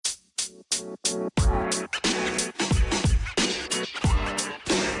Yo,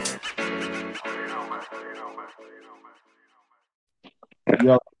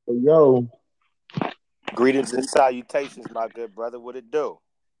 yo, Greetings and salutations, my good brother. What it do?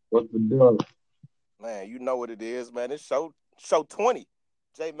 what's the deal? Man, you know what it is, man. It's show 20.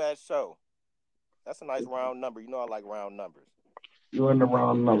 JMatt show. That's a nice round number. You know I like round numbers. You in the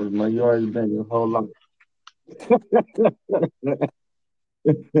round numbers, man. You already been your whole life.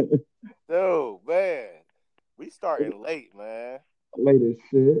 Dude, man. We starting late, man. Late as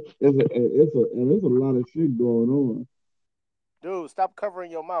shit. It's a lot of shit going on. Dude, stop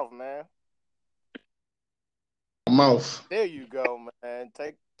covering your mouth, man. Mouth. There you go, man.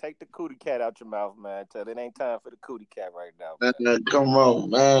 Take the cootie cat out your mouth, man. Tell it ain't time for the cootie cat right now, man. Come on,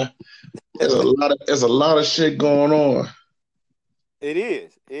 man. There's a lot of shit going on. It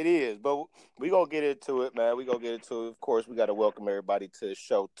is. But we gonna get into it, man. We gonna get into it. Of course, we gotta welcome everybody to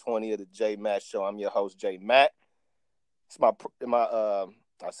show 20 of the JMatt show. I'm your host, JMatt. It's my about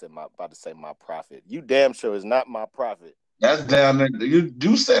to say my prophet. You damn sure is not my prophet. That's down there.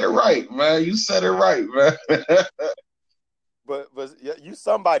 You said it right, man. You said it right, man. But you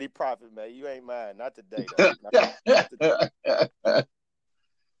somebody prophet, man. You ain't mine. Not today, though. Not today.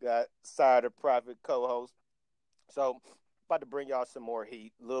 Got Sire the Prophet co-host. So about to bring y'all some more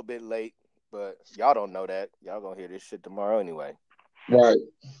heat. A little bit late, but y'all don't know that. Y'all gonna hear this shit tomorrow anyway. Right.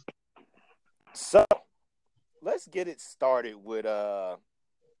 So let's get it started with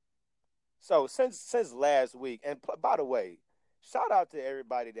So since last week, and by the way, shout out to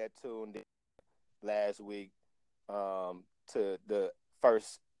everybody that tuned in last week to the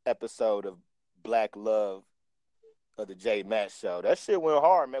first episode of Black Love of the JMatt show. That shit went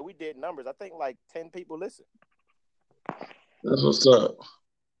hard, man. We did numbers. I think like 10 people listened. That's what's up.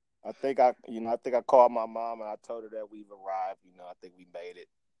 I think I called my mom and I told her that we've arrived. I think we made it.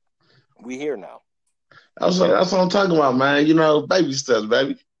 We here now. That's what I'm talking about, man. Baby steps,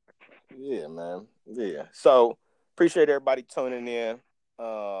 baby. Yeah, man. Yeah. So appreciate everybody tuning in.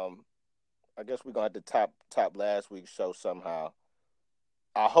 I guess we're gonna have to top last week's show somehow.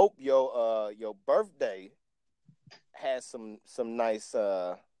 I hope your birthday has some nice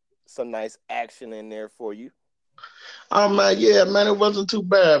action in there for you. Man, yeah, man, it wasn't too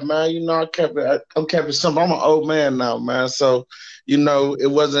bad, man. I kept it simple. I'm an old man now, man. So,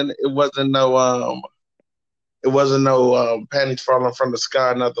 it wasn't no panties falling from the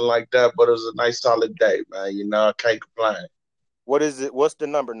sky, nothing like that. But it was a nice, solid day, man. I can't complain. What is it? What's the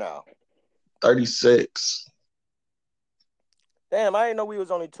number now? 36. Damn, I didn't know we was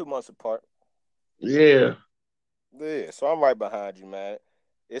only 2 months apart. Yeah. Yeah, so I'm right behind you, man.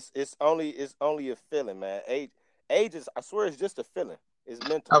 It's only a feeling, man. Age is, I swear, it's just a feeling. It's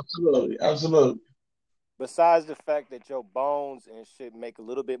mental. Absolutely. Besides the fact that your bones and shit make a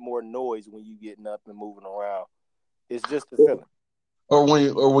little bit more noise when you getting up and moving around, it's just a feeling. Or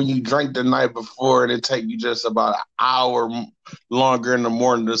when you drink the night before and it take you just about an hour longer in the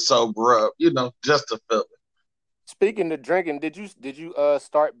morning to sober up, just a feeling. Speaking of drinking, did you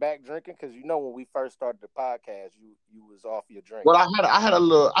start back drinking? Because when we first started the podcast, you was off your drink. Well, I've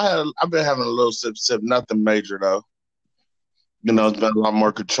been having a little sip, nothing major though. It's been a lot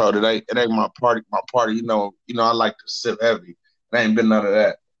more controlled. It ain't my party. I like to sip heavy. It ain't been none of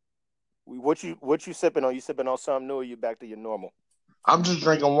that. What you sipping on? You sipping on something new, or you back to your normal? I'm just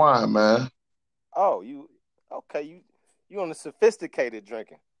drinking wine, man. Oh, okay? You on the sophisticated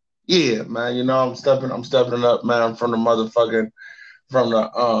drinking? Yeah, man. I'm stepping up, man. I'm from the motherfucking but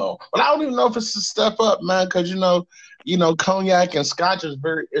I don't even know if it's a step up, man, because cognac and scotch is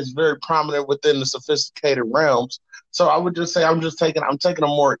very prominent within the sophisticated realms. So I would just say I'm taking a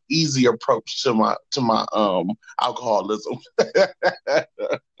more easy approach to my alcoholism.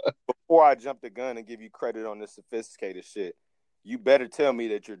 Before I jump the gun and give you credit on the sophisticated shit, you better tell me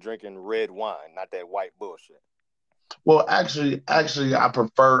that you're drinking red wine, not that white bullshit. Well, actually, I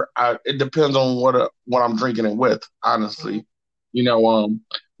prefer. It depends on what I'm drinking it with. Honestly,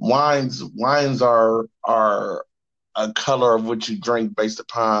 wines are a color of what you drink based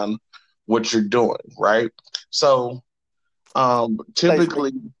upon what you're doing, right? So,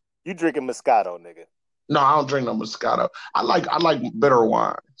 typically, you drinking Moscato, nigga. No, I don't drink no Moscato. I like bitter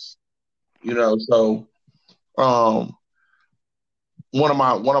wines. So, one of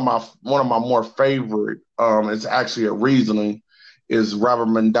my more favorite is actually a Riesling, is Robert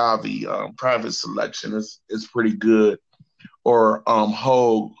Mondavi Private Selection. It's pretty good. Or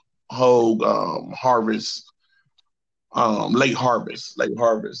Hogue Harvest, Late Harvest.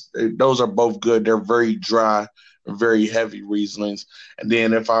 Those are both good. They're very dry, very heavy Rieslings. And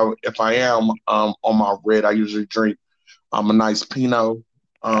then if I am on my red, I usually drink a nice Pinot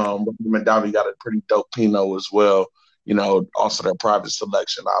But Dowdy got a pretty dope Pinot as well. Also their private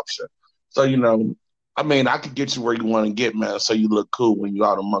selection option. So I mean, I could get you where you want to get, man. So you look cool when you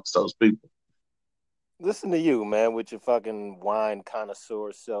out amongst those people. Listen to you, man, with your fucking wine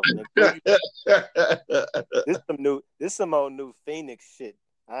connoisseur self, nigga. Where you? This some old new Phoenix shit.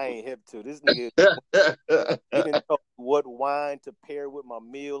 I ain't hip to. This nigga, he didn't know what wine to pair with my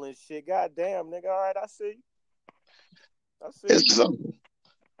meal and shit. God damn, nigga. All right, I see. It's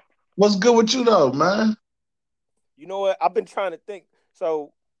what's good with you though, man? You know what? I've been trying to think.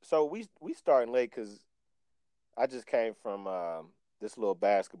 So we starting late because I just came from this little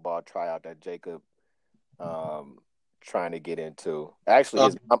basketball tryout that Jacob trying to get into.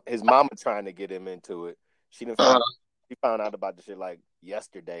 Actually, his mama trying to get him into it. She found out about the shit like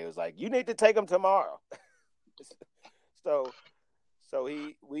yesterday. It was like, you need to take him tomorrow. so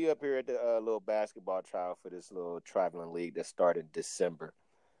we up here at the little basketball trial for this little traveling league that started in December.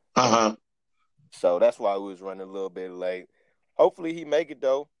 So that's why we was running a little bit late. Hopefully he make it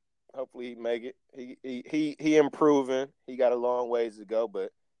though. Hopefully he make it. He improving. He got a long ways to go,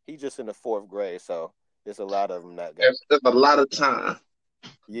 but he just in the 4th grade, so there's a lot of them that got. There's a lot of time.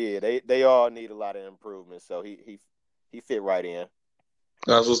 Yeah, they all need a lot of improvement. So he fit right in.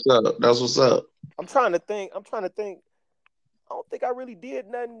 That's what's up. I'm trying to think. I don't think I really did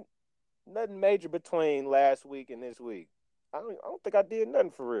nothing major between last week and this week. I don't think I did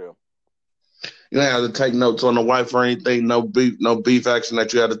nothing for real. You don't have to take notes on the wife or anything. No beef action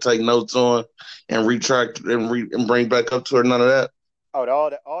that you had to take notes on and retract and bring back up to her. None of that. Oh,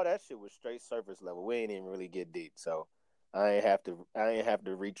 all that shit was straight surface level. We ain't even really get deep, so I ain't have to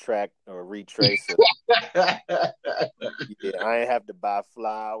retract or retrace it. Yeah, I ain't have to buy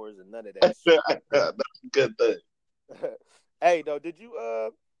flowers and none of that shit. That's a good thing. Hey, though, did you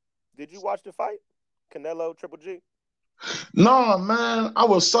watch the fight? Canelo Triple G? No, man. I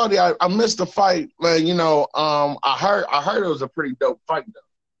was sorry. I missed the fight, man. I heard it was a pretty dope fight though.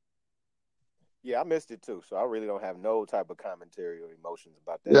 Yeah, I missed it too, so I really don't have no type of commentary or emotions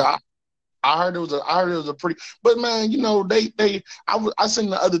about that. Yeah, I heard it was a pretty. But man, I seen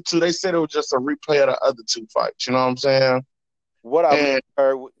the other two. They said it was just a replay of the other two fights. You know what I'm saying? What I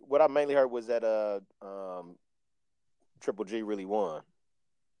mainly heard was that Triple G really won.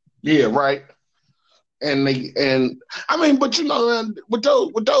 Yeah, right. And I mean, but man, with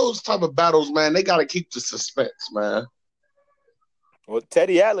those type of battles, man, they gotta keep the suspense, man. Well,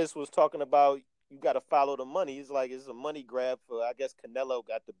 Teddy Atlas was talking about you got to follow the money. He's like, it's a money grab for. I guess Canelo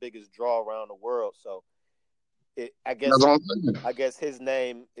got the biggest draw around the world, so I guess his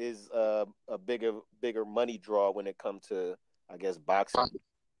name is a bigger money draw when it comes to boxing.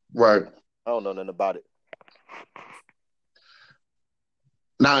 Right. I don't know nothing about it.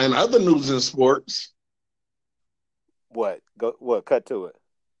 Now, in other news in sports, what cut to it?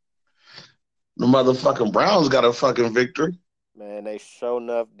 The motherfucking Browns got a fucking victory. Man, they sure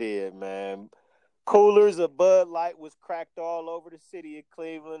enough did, man. Coolers of Bud Light was cracked all over the city of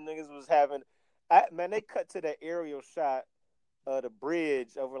Cleveland. Niggas was having, man, they cut to the aerial shot of the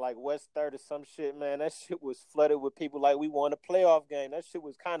bridge over like West 3rd or some shit, man. That shit was flooded with people like we won a playoff game. That shit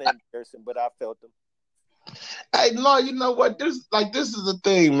was kind of embarrassing, but I felt them. Hey, no, you know what? This is the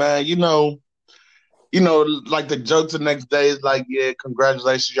thing, man. Like the joke the next day is like, yeah,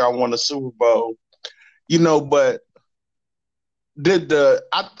 congratulations, y'all won the Super Bowl. But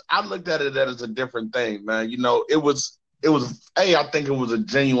I looked at it as a different thing, man. I think it was a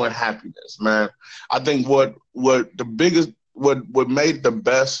genuine happiness, man. I think what made the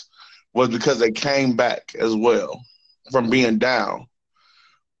best was because they came back as well from being down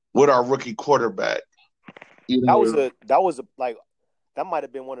with our rookie quarterback. That might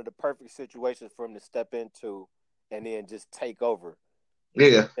have been one of the perfect situations for him to step into and then just take over.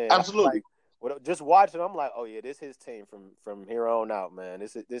 Yeah, absolutely. Just watching, I'm like, oh yeah, this is his team from here on out, man.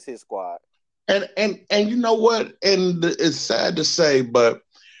 This his squad. And you know what? And it's sad to say, but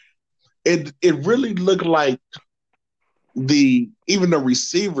it really looked like even the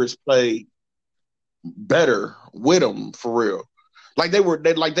receivers played better with him for real. Like they were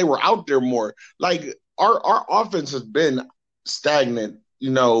out there more. Like our offense has been stagnant,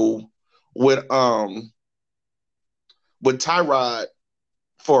 with Tyrod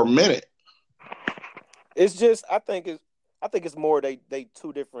for a minute. It's just I think it's more they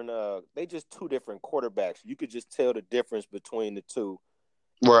two different they just two different quarterbacks. You could just tell the difference between the two.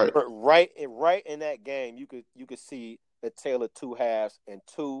 Right. Right in that game, you could see a tale of two halves and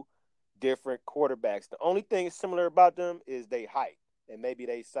two different quarterbacks. The only thing similar about them is they height and maybe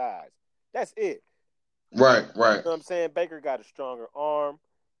they size. That's it. Right. You know what I'm saying? Baker got a stronger arm.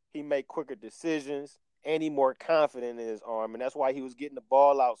 He made quicker decisions. and he more confident in his arm, and that's why he was getting the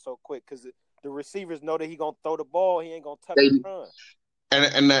ball out so quick because the receivers know that he gonna throw the ball, he ain't gonna tuck They, and run.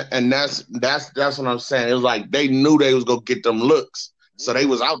 and that's what I'm saying. It was like they knew they was gonna get them looks, so they Yeah.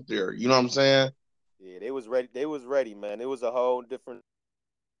 was out there. You know what I'm saying? Yeah, they was ready. They was ready, man. It was a whole different.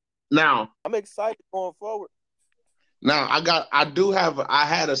 Now, I'm excited going forward. I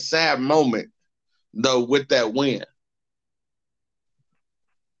had a sad moment though with that win.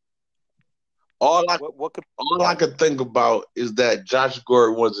 All I What could all I could think about is that Josh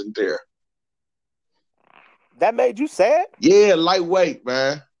Gordon wasn't there. that made you sad? Yeah, lightweight,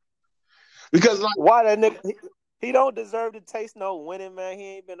 man. Because like Why that nigga? He don't deserve to taste no winning, man. He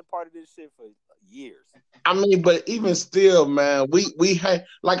ain't been a part of this shit for years. I mean, but even still, man, we had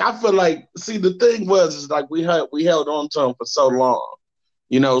like I feel like see the thing was is like we held on to him for so long,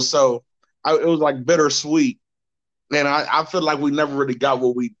 so it was like bittersweet, and I feel like we never really got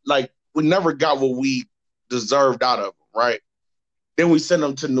what we never got what we deserved out of him, right? Then we send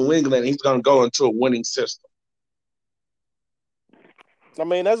him to New England, and he's gonna go into a winning system. I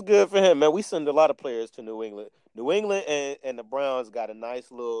mean, that's good for him, man. We send a lot of players to New England. New England and the Browns got a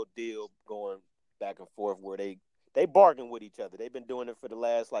nice little deal going back and forth where they bargain with each other. They've been doing it for the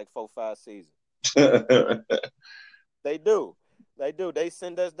last like 4-5 seasons. They do. They do. They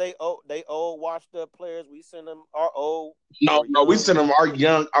send us they old washed up players. We send them our old No, or no, we young. send him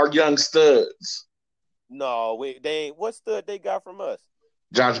our young studs. No, they ain't. What stud they got from us?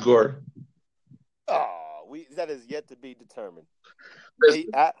 Josh Gordon. Oh, that is yet to be determined. Listen,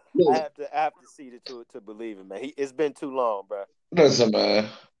 I listen, I have to see it to believe it, man. It's been too long, bro. listen, man.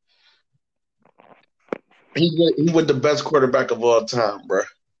 He with the best quarterback of all time, bro.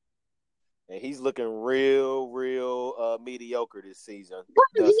 And he's looking real mediocre this season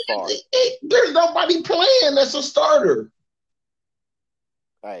Bro, thus far. there's nobody playing that's a starter,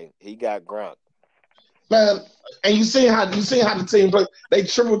 Hey, he got Gronk. man. And you see how the team play. They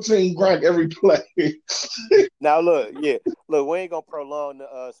triple team Gronk every play. Now look, we ain't gonna prolong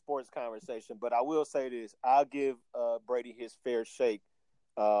the sports conversation, but I will say this: I'll give Brady his fair shake.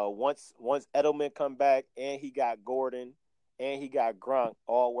 Once Edelman come back and he got Gordon and he got Gronk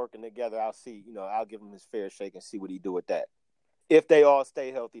all working together, I'll see. I'll give him his fair shake and see what he do with that. If they all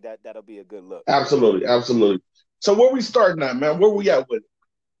stay healthy, that'll be a good look. Absolutely, absolutely. So where we starting at, man? Where we at with it?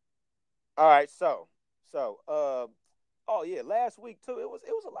 All right, oh yeah, last week too. It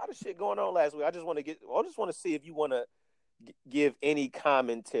was a lot of shit going on last week. I just want to see if you want to give any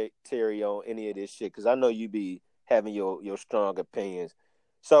commentary on any of this shit because I know you be having your strong opinions.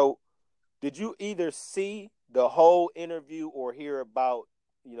 So, did you either see the whole interview or hear about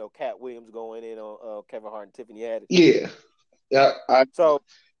Cat Williams going in on Kevin Hart and Tiffany Haddish? Yeah, So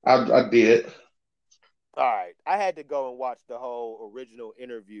I did. all right, I had to go and watch the whole original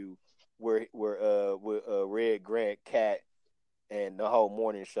interview where with Red Grant, Cat, and the whole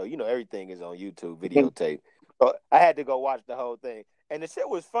morning show. Everything is on YouTube videotape. So I had to go watch the whole thing, and the shit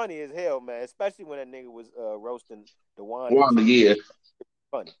was funny as hell, man. Especially when that nigga was roasting the Wanda Wanda, chick. yeah.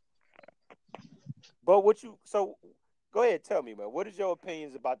 Funny. But go ahead, tell me, man. What is your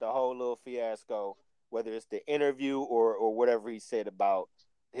opinions about the whole little fiasco? Whether it's the interview or whatever he said about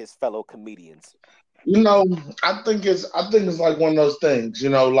his fellow comedians. I think it's like one of those things,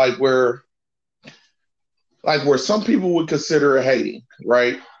 like where some people would consider it hating,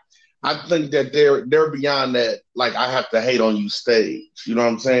 right? I think that they're beyond that. Like I have to hate on you stage. You know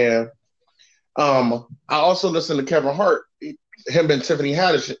what I'm saying? I also listened to Kevin Hart, him and Tiffany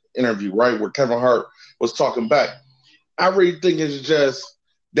Haddish interview, right, where Kevin Hart was talking back. I really think it's just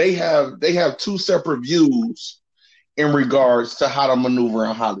they have two separate views in regards to how to maneuver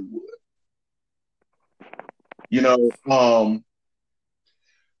in Hollywood. You know,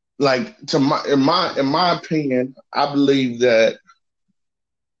 like in my opinion, I believe that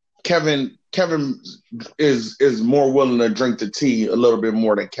Kevin is more willing to drink the tea a little bit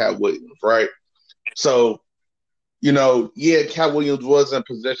more than Cat Williams, right? So, yeah, Cat Williams was in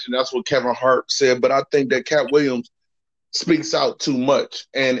position. That's what Kevin Hart said, but I think that Cat Williams speaks out too much.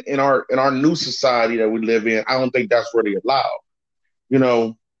 And in our new society that we live in, I don't think that's really allowed. You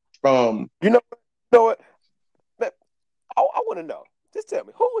know, You know what? I want to know. Just tell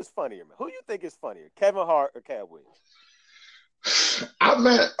me, who is funnier, man? Who you think is funnier, Kevin Hart or Cat Williams?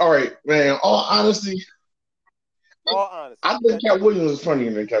 all right, man. All honesty, All honesty, I think Cat Williams is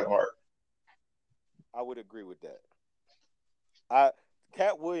funnier than Kevin Hart. I would agree with that.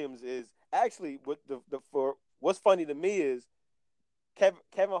 Cat Williams is actually for what's funny to me is Kevin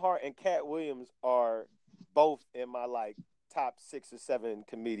Hart and Cat Williams are both in my like top 6 or 7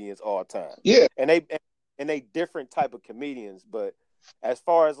 comedians all time. Yeah, and they different type of comedians, but As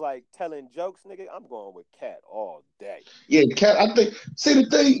far as like telling jokes, nigga, I'm going with Cat all day. Yeah, Cat. I think. See,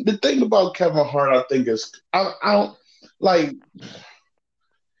 the thing about Kevin Hart, I think is I don't like.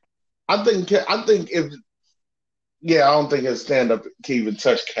 I think if yeah, I don't think his stand up can even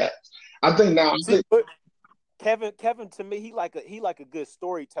touch Cat. I think now. I See, think but Kevin to me, he like a good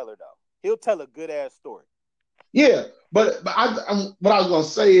storyteller though. He'll tell a good ass story. yeah, what I was gonna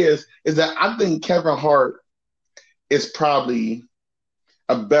say is that I think Kevin Hart is probably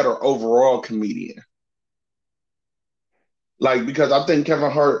a better overall comedian. Like because I think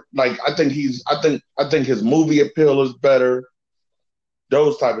Kevin Hart, like I think his movie appeal is better,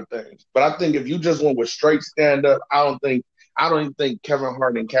 those type of things. But I think if you just went with straight stand up, I don't even think Kevin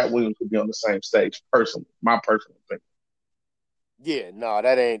Hart and Cat Williams could be on the same stage. Personally, my personal opinion. Yeah, no,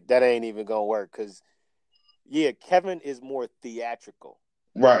 that ain't even gonna work because yeah, Kevin is more theatrical.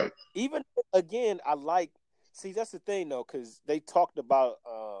 Right. Even again, I like. See, that's the thing though, because they talked about.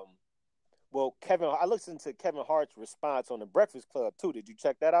 Well, I listened to Kevin Hart's response on the Breakfast Club too. Did you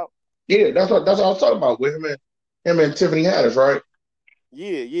check that out? Yeah, that's what I was talking about with him and Tiffany Haddish, right?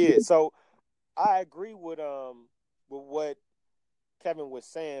 Yeah, yeah. So I agree with what Kevin was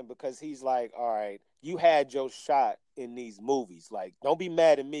saying because he's like, all right, you had your shot in these movies. Like, don't be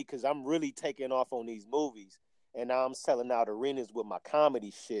mad at me because I'm really taking off on these movies, and now I'm selling out arenas with my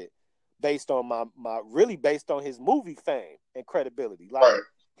comedy shit based on my really based on his movie fame and credibility. Like, Right.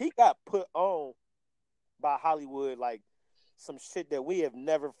 he got put on by Hollywood like some shit that we have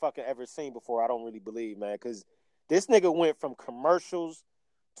never fucking ever seen before. I don't really believe, man, because this nigga went from commercials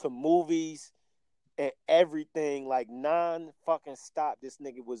to movies and everything like non fucking stop. This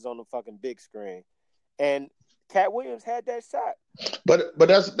nigga was on the fucking big screen, and Cat Williams had that shot. But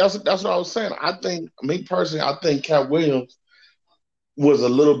that's what I was saying. I think me personally, I think Cat Williams was a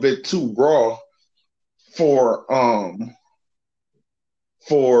little bit too raw for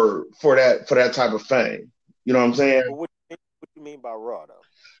for that type of fame. You know what I'm saying? But what you mean by raw though?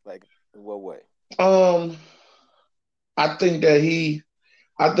 Like in what way? Um, I think that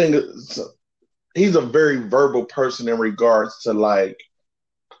I think he's a very verbal person in regards to like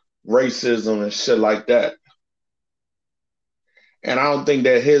racism and shit like that. And I don't think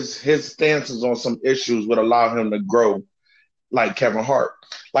that his stances on some issues would allow him to grow like Kevin Hart.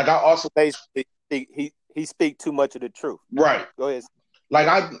 Like I also Basically, he speak too much of the truth. right. Go ahead. Like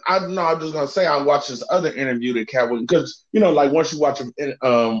I know I'm just gonna say I watched this other interview that Cat Williams because like once you watch something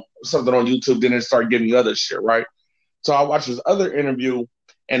on YouTube, then it start giving you other shit, right? So I watched this other interview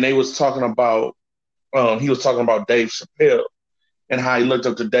and they was talking about he was talking about Dave Chappelle and how he looked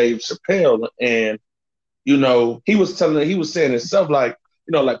up to Dave Chappelle and he was saying himself like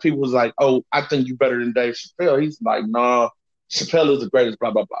like people was like, oh, I think you better than Dave Chappelle. He's like, nah, Chappelle is the greatest,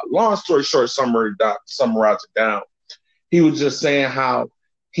 blah blah blah. Long story short, summarize it down. He was just saying how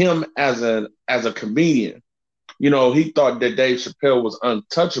him as a comedian, he thought that Dave Chappelle was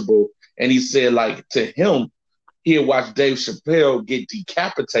untouchable, and he said like to him, he had watched Dave Chappelle get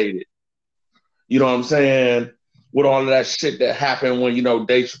decapitated. You know what I'm saying? With all of that shit that happened when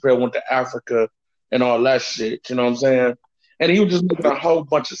Dave Chappelle went to Africa and all that shit. You know what I'm saying? And he was just making a whole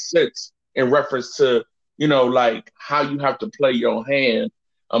bunch of sense in reference to like how you have to play your hand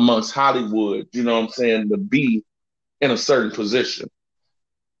amongst Hollywood. You know what I'm saying? To be in a certain position.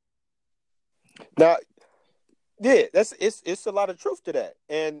 Now, yeah, it's a lot of truth to that.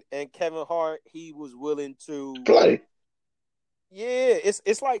 And Kevin Hart, he was willing to. Play. Yeah,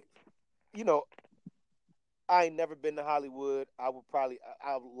 it's like you know I ain't never been to Hollywood. I'll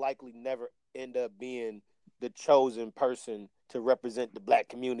likely never end up being the chosen person to represent the black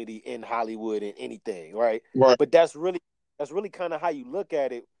community in Hollywood in anything, right? Right. But that's really kind of how you look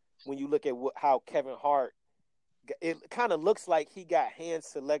at it when you look at how Kevin Hart. It kind of looks like he got hand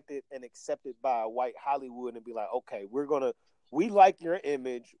selected and accepted by white Hollywood and be like, okay, we like your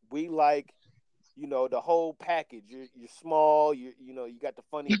image, we like the whole package. You're small. You got the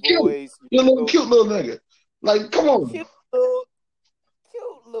funny You cute. voice. You're a little cute little nigga. Like, come on. Cute little,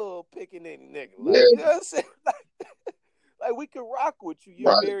 cute little pickaninny nigga. Like, you know Yeah. what I'm saying? Like we can rock with you.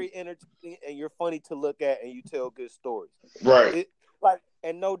 You're Right. very entertaining and you're funny to look at and you tell good stories. Right. It like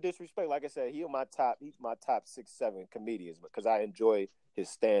and no disrespect, like I said, he's my top 6, 7 comedians because I enjoy his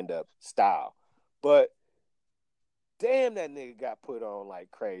stand up style. But damn, that nigga got put on like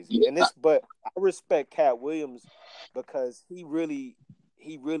crazy. But I respect Cat Williams because he really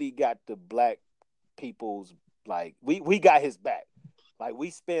got the black people's like we got his back. Like we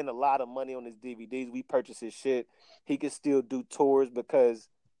spend a lot of money on his DVDs. We purchase his shit. He can still do tours because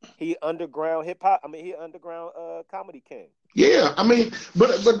he underground hip hop. I mean, he underground comedy king. Yeah, I mean,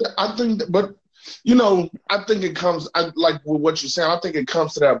 but I think, but you know, I think it comes. I like with what you're saying. I think it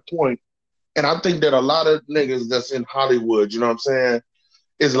comes to that point, and I think that a lot of niggas that's in Hollywood, you know what I'm saying,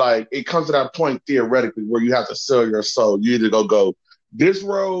 is like it comes to that point theoretically where you have to sell your soul. You either go this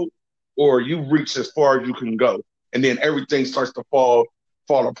road, or you reach as far as you can go, and then everything starts to fall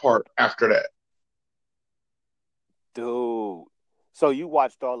apart after that. Dude. So you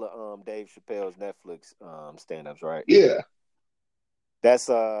watched all of Dave Chappelle's Netflix stand-ups, right? Yeah. That's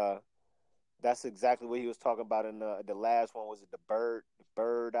that's exactly what he was talking about in the last one. Was it the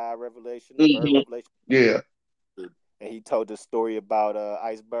bird eye revelation, the bird Hmm. revelation? Yeah. And he told the story about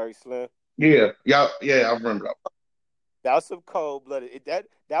Iceberg Slim. Yeah. Yeah. Yeah. I remember that. That was some cold blooded. That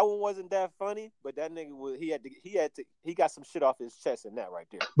one wasn't that funny, but that nigga was he got some shit off his chest in that right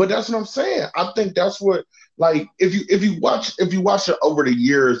there. But that's what I'm saying. I think that's what like if you watch it over the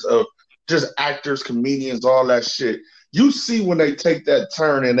years of just actors, comedians, all that shit, you see when they take that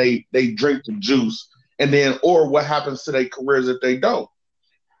turn and they drink the juice and then or what happens to their careers if they don't.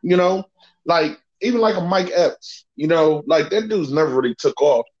 You know? Like even like a Mike Epps, you know, like that dude's never really took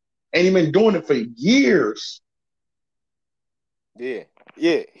off. And he been doing it for years. Yeah,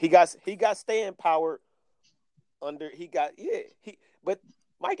 yeah. He got staying power under. He got yeah. He but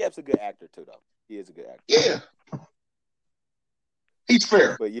Mike Epps a good actor too though. He is a good actor. Yeah, he's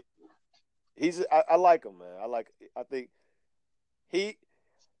fair. But yeah, I like him, man. I think he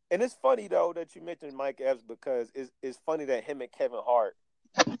and it's funny though that you mentioned Mike Epps because it's funny that him and Kevin Hart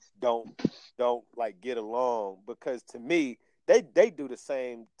don't don't like get along because to me they do the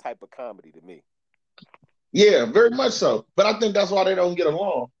same type of comedy to me. Yeah, very much so. But I think that's why they don't get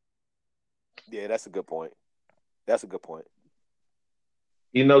along. Yeah, that's a good point. That's a good point.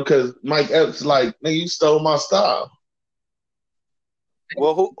 You know, because Mike Epps like, nigga, you stole my style.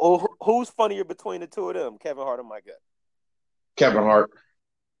 Well, who's funnier between the two of them, Kevin Hart and Mike Epps? Kevin Hart.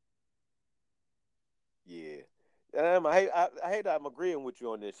 Yeah. I hate that I'm agreeing with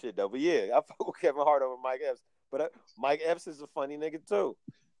you on this shit though, but yeah, I fuck with Kevin Hart over Mike Epps. But Mike Epps is a funny nigga too.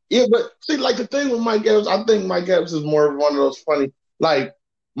 Yeah, but see, like the thing with Mike Epps, I think Mike Epps is more of one of those funny. Like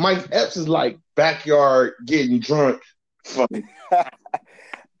Mike Epps is like backyard getting drunk, funny.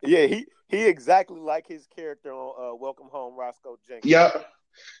 Yeah, he exactly like his character on Welcome Home, Roscoe Jenkins. Yeah,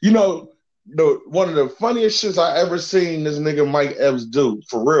 you know, the one of the funniest shits I ever seen this nigga Mike Epps do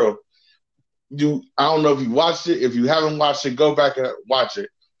for real. I don't know if you watched it. If you haven't watched it, go back and watch it.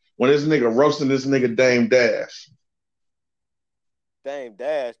 When this nigga roasting this nigga Dame Dash, Dame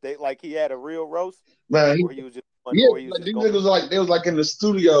Dash, they like he had a real roast, man, or he was just yeah, or he was like just these going. niggas like they was like in the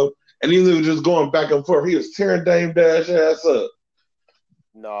studio and these niggas just going back and forth. He was tearing Dame Dash ass up.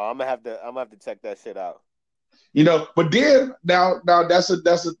 No, I'm gonna have to check that shit out. You know, but then now that's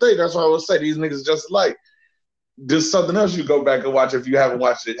the thing. That's why I would say these niggas just like there's something else you go back and watch if you haven't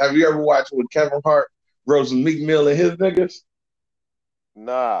watched it. Have you ever watched with Kevin Hart, Rose and Meek Mill and his niggas?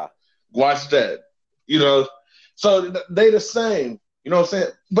 Nah. Watch that. You know, so they the same. You know what I'm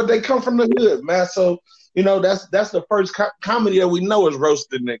saying? But they come from the hood, man. So you know that's the first comedy that we know is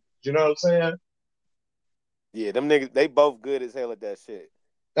roasted niggas. You know what I'm saying? Yeah, them niggas, they both good as hell at that shit.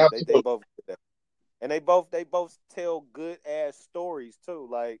 They Absolutely. both good at that. And they both tell good ass stories too.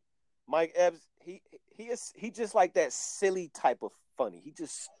 Like Mike Epps, he just like that silly type of funny. He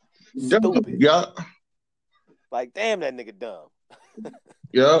just stupid. Yeah, Like damn, that nigga dumb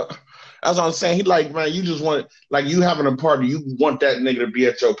yeah. That's what I'm saying. He like, man, you just want like you having a party, you want that nigga to be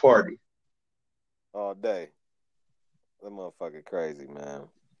at your party. all day. That motherfucker crazy, man.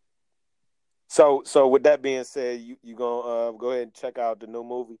 So with that being said, you gonna go ahead and check out the new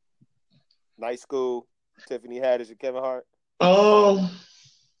movie, Night School, Tiffany Haddish and Kevin Hart? Um,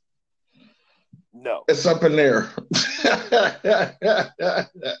 No, it's up in there. that's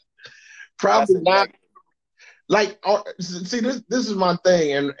Probably a not. negative. Like, see, this is my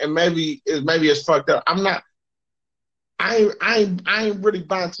thing, and maybe it's fucked up. I'm not. I ain't really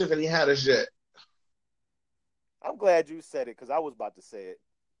buying Tiffany Haddish yet. I'm glad you said it because I was about to say it.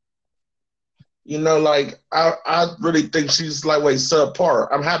 You know, like I really think she's like way subpar.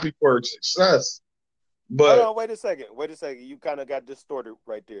 I'm happy for her success, Hold but on, wait a second. Wait a second. You kind of got distorted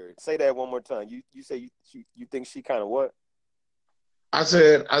right there. Say that one more time. You say you think she kind of what?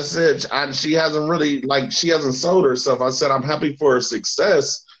 she hasn't really like she hasn't sold herself. I said I'm happy for her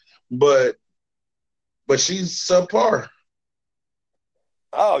success, but she's subpar.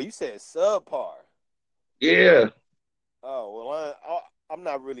 Oh, you said subpar. Yeah, Oh well, I'm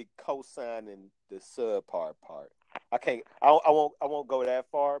not really co-signing the subpar part. I can't. I won't go that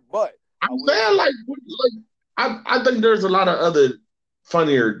far. But I I'm will saying say like I think there's a lot of other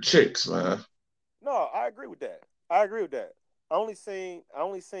funnier chicks, man. no. I agree with that. I agree with that. I only seen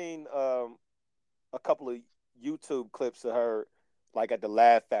a couple of YouTube clips of her like at the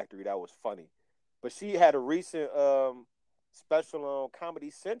Laugh Factory that was funny. But she had a recent special on Comedy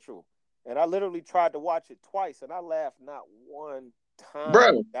Central, and I literally tried to watch it twice, and I laughed not one time.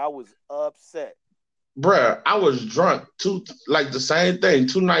 Bro, I was upset. I was drunk like the same thing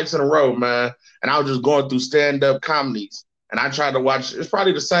 2 nights in a row, man. And I was just going through stand up comedies. And I tried to watch, it's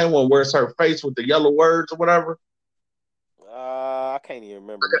probably the same one where it's her face with the yellow words or whatever. I can't even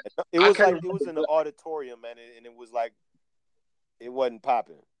remember, man. It I was can't like it was remember. in the auditorium, man, and it was like it wasn't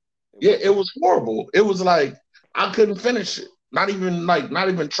popping. It Yeah, wasn't. it was horrible. It was like I couldn't finish it. Not even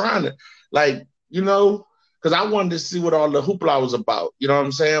trying to like, because I wanted to see what all the hoopla was about. You know what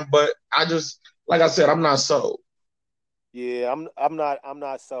I'm saying? But I just like I said, I'm not sold. Yeah, I'm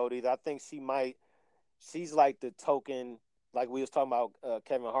not sold either. I think she's like the token, like we was talking about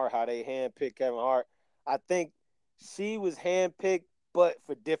Kevin Hart, how they handpicked Kevin Hart. I think she was handpicked, but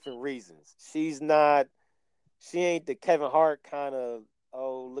for different reasons. She ain't the Kevin Hart kind of,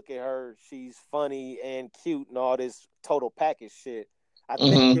 oh, look at her, she's funny and cute and all this total package shit. I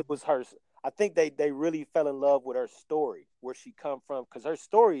think Hmm. it was her. I think they really fell in love with her story, where she come from, because her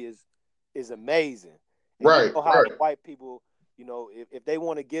story is amazing. And you Right, know how the right, white people, if they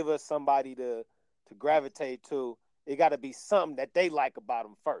want to give us somebody to gravitate to, it got to be something that they like about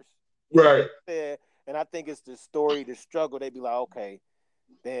them first. You know right. what I'm saying? And I think it's the story, the struggle. They be like, okay,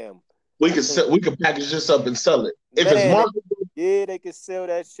 damn. We I could think we could package this up and sell it if it's man, marketable. yeah, they could sell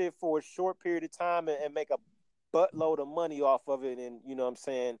that shit for a short period of time and make a buttload of money off of it in,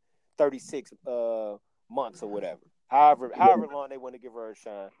 36 months or whatever. However long they want to give her a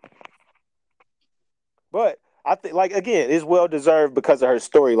shine. But I think, like, again, it's well deserved because of her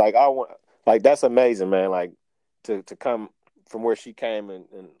story. Like, that's amazing, man. Like, to come from where she came and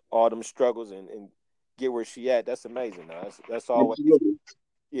all them struggles and get where she at. That's amazing. Now that's always, Absolutely.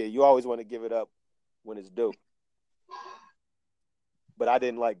 yeah. You always want to give it up when it's due. But I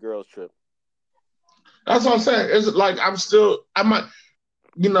didn't like Girls Trip. That's what I'm saying. It's like I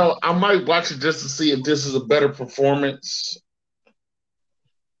might watch it just to see if this is a better performance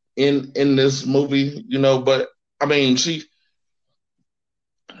in this movie. But I mean,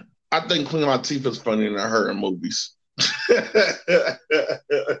 I think Queen Latifah is funnier than her in movies.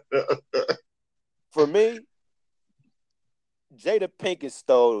 For me, Jada Pinkett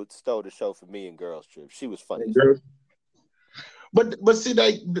stole the show for me in Girls Trip. She was funny as But see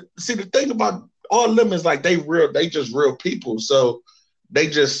the thing about all of them is like they just real people. So they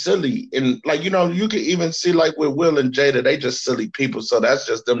just silly. And like, you can even see like with Will and Jada, they just silly people. So that's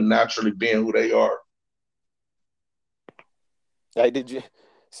just them naturally being who they are. Hey, did you?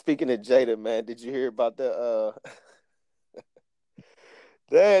 Speaking of Jada, man, did you hear about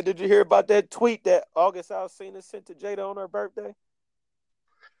Dad, did you hear about that tweet that August Alsina sent to Jada on her birthday?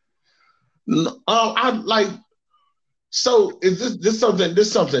 I like so is this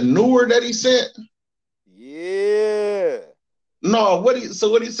something newer that he said? Yeah. No, what do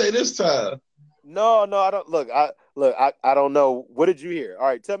you say this time? No, no, I don't I don't know. What did you hear? All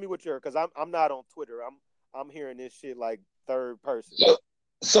right, tell me what you heard, because I'm not on Twitter. I'm hearing this shit like third person. So,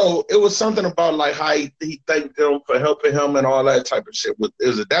 so it was something about like how he thanked them for helping him and all that type of shit.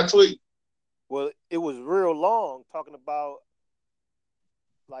 Is it that tweet? Well, it was real long, talking about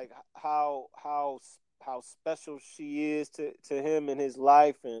like how special she is to him in his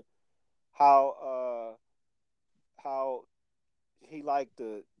life, and how he liked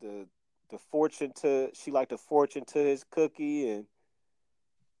the fortune to she liked the fortune to his cookie, and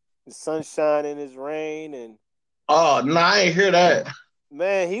the sunshine in his rain. And Oh no, I ain't hear that.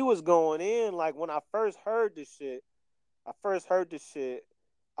 man, he was going in. Like, when I first heard this shit,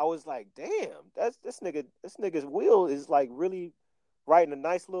 I was like, damn, that's this nigga's Will is like really writing a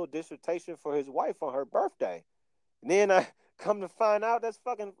nice little dissertation for his wife on her birthday. And then I come to find out that's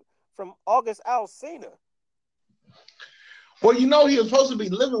fucking from August Alsina. Well, he was supposed to be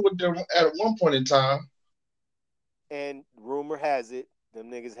living with them at one point in time. And rumor has it, them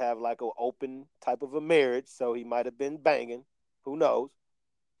niggas have like an open type of a marriage, so he might have been banging. Who knows?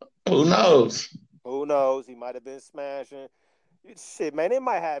 Who knows? Who knows? He might have been smashing. Shit, man, they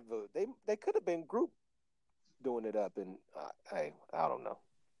might have. They could have been group doing it up, and hey, I don't know.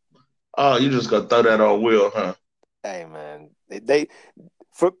 Oh, you just gonna throw that on Will, huh? Hey, man, they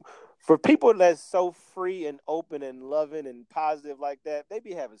for for people that's so free and open and loving and positive like that, they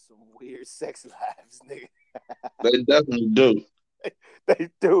be having some weird sex lives, nigga. They definitely do. They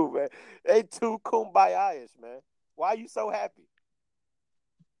do, man. They too kumbaya-ish, man. Why are you so happy?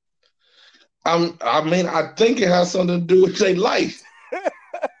 I mean, I think it has something to do with their life.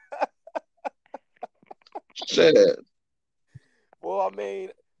 Shit. So, I mean,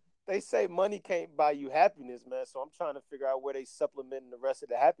 they say money can't buy you happiness, man. So I'm trying to figure out where they supplementing the rest of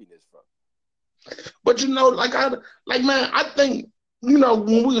the happiness from. But man, I think when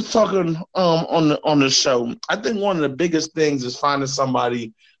we was talking on the show, I think one of the biggest things is finding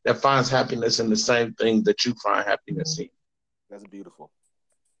somebody that finds happiness in the same thing that you find happiness in. That's beautiful.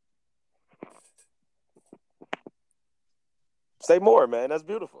 Say more, man. That's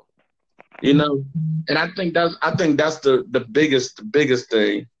beautiful. And I think that's the biggest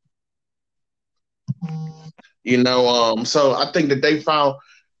thing. So I think that they found,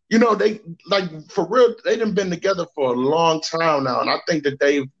 they like for real, they done been together for a long time now, and I think that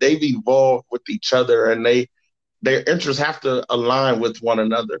they've evolved with each other, and their interests have to align with one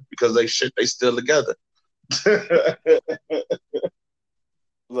another because they still together.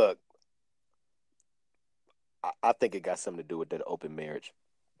 Look, I think it got something to do with that open marriage.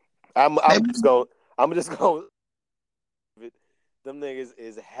 I'm just going. I'm just going. Them niggas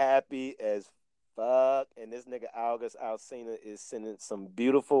is happy as fuck, and this nigga August Alsina is sending some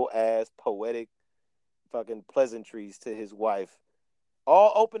beautiful ass poetic fucking pleasantries to his wife,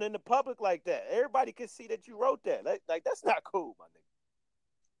 all open in the public like that. Everybody can see that you wrote that. Like that's not cool, my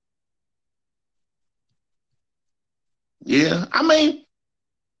nigga. Yeah, I mean,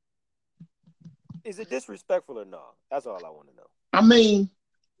 Is it disrespectful or no? That's all I want to know. I mean,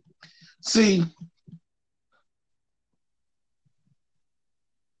 see,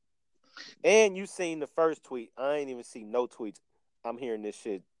 and you seen the first tweet. I ain't even seen no tweets. I'm hearing this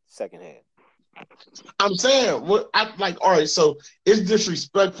shit secondhand. I'm saying what I like. All right, so it's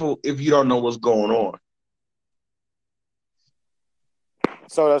disrespectful if you don't know what's going on.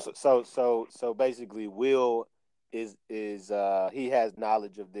 So that's so basically, Will is he has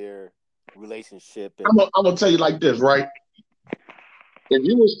knowledge of their relationship, and I'm gonna tell you like this, right? If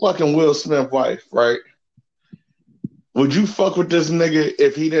you was fucking Will Smith's wife, right? Would you fuck with this nigga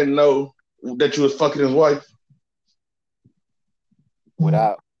if he didn't know that you was fucking his wife?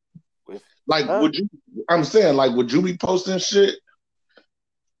 without Like, would you? I'm saying, like, would you be posting shit?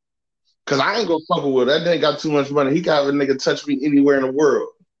 Cause I ain't gonna fuck with Will. That nigga got too much money. He got a nigga touch me anywhere in the world.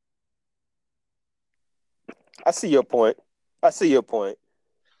 I see your point.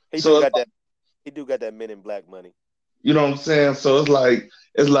 He So do it's got that. He do got that Men in Black money. You know what I'm saying? So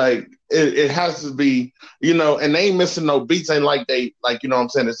it has to be, and they ain't missing no beats. Ain't like you know what I'm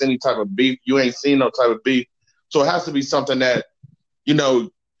saying? It's any type of beef. You ain't seen no type of beef. So it has to be something that, you know,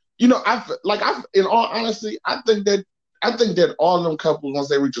 in all honesty, I think that all them couples, once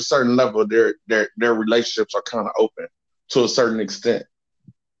they reach a certain level, their relationships are kind of open to a certain extent.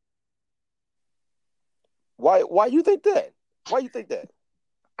 Why you think that? Why you think that?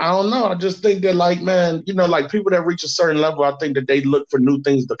 I don't know. I just think that, like, man, like people that reach a certain level, I think that they look for new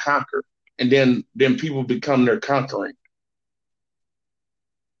things to conquer, and then people become their conquering.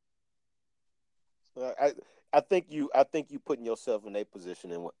 I think you putting yourself in a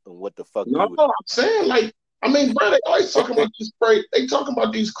position and what the fuck No, you would. I'm saying, like, I mean, bro, they always talking about they talking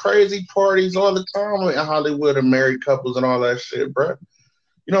about these crazy parties all the time in Hollywood and married couples and all that shit, bro.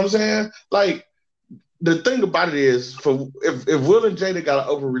 You know what I'm saying? Like, the thing about it is, if Will and Jada got an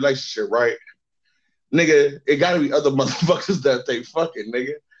open relationship, right, nigga, it got to be other motherfuckers that they fucking,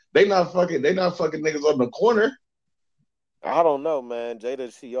 nigga. They not fucking niggas on the corner. I don't know, man.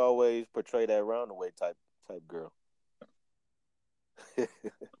 Jada, she always portray that roundaway type girl.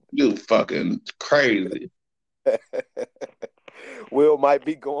 You fucking crazy. Will might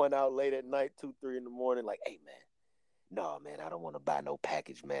be going out late at night, 2, 3 in the morning, like, hey man, no man, I don't want to buy no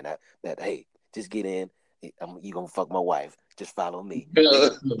package, man. Hey, just get in. You gonna fuck my wife? Just follow me.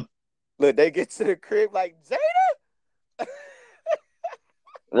 Look, they get to the crib like Jada.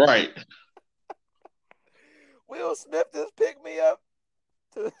 Right. Will Smith just picked me up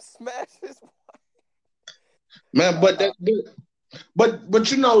to smash his wife. Man, but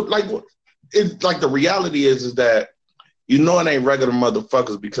like, it's like the reality is that it ain't regular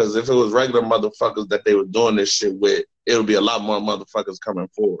motherfuckers, because if it was regular motherfuckers that they were doing this shit with, it would be a lot more motherfuckers coming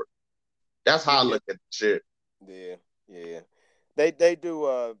forward. That's how I look at the shit. Yeah. They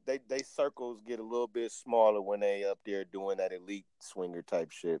do they circles get a little bit smaller when they up there doing that elite swinger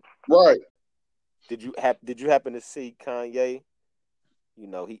type shit. Right. Did you happen to see Kanye?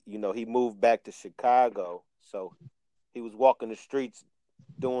 He moved back to Chicago, so he was walking the streets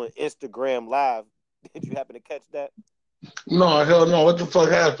doing Instagram live. Did you happen to catch that? No, hell no. What the fuck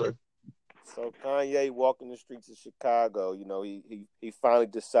happened? So Kanye walking the streets of Chicago, he finally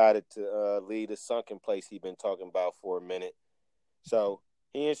decided to leave the sunken place he'd been talking about for a minute. So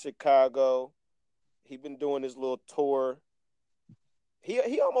he in Chicago, he been doing his little tour.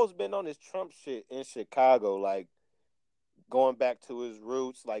 He almost been on his Trump shit in Chicago, like going back to his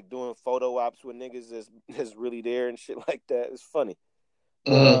roots, like doing photo ops with niggas that's really there and shit like that. It's funny.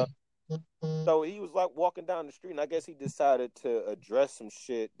 But so he was like walking down the street, and I guess he decided to address some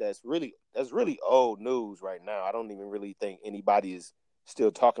shit that's really old news right now. I don't even really think anybody is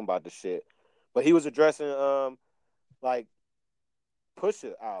still talking about the shit. But he was addressing like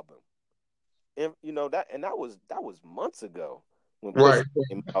Pusha album. And that was months ago when Pusha Right.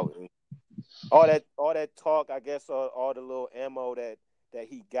 came out, and all that talk, I guess, all the little ammo that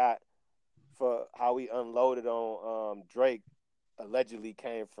he got for how he unloaded on Drake allegedly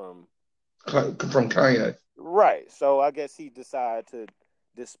came from Kanye. right. So I guess he decided to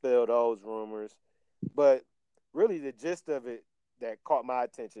dispel those rumors, but really the gist of it that caught my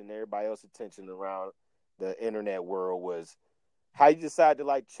attention and everybody else's attention around the internet world was how you decide to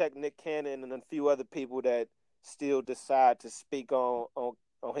like check Nick Cannon and a few other people that still decide to speak on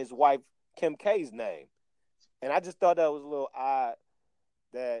his wife Kim K's name. And I just thought that was a little odd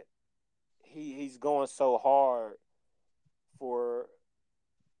that he's going so hard for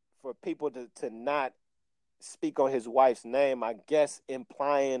people to not speak on his wife's name, I guess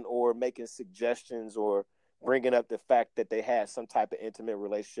implying or making suggestions or bringing up the fact that they had some type of intimate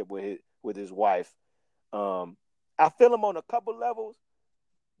relationship with his wife. I feel him on a couple levels,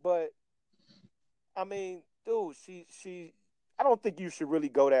 but I mean, dude, she I don't think you should really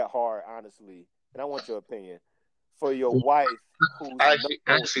go that hard, honestly. And I want your opinion for your wife, who's I known.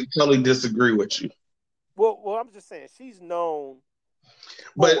 actually totally disagree with you. Well, I'm just saying she's known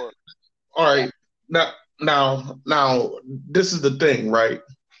But for. all right, now, this is the thing, right?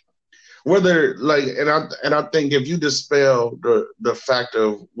 Whether like, and I think if you dispel the fact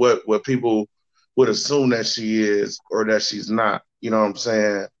of what people would assume that she is or that she's not, you know what I'm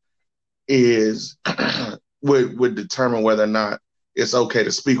saying, is would determine whether or not it's okay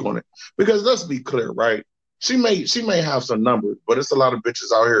to speak on it. Because let's be clear, right? She may have some numbers, but it's a lot of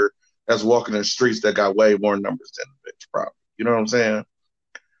bitches out here that's walking the streets that got way more numbers than the bitch, probably. You know what I'm saying?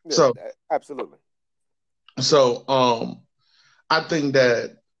 Yeah, So absolutely. so I think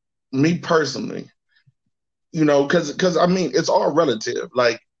that me personally, because I mean it's all relative.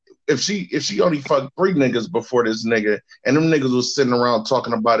 Like if she only fucked three niggas before this nigga, and them niggas was sitting around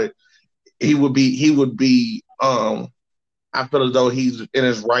talking about it, he would be I feel as though he's in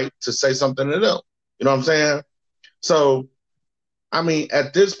his right to say something to them. You know what I'm saying? So I mean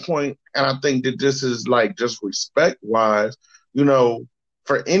at this point, and I think that this is like just respect wise,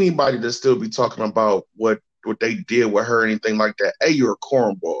 for anybody to still be talking about what they did with her or anything like that, hey, you're a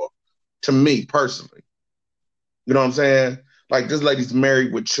cornball. To me personally. You know what I'm saying? Like this lady's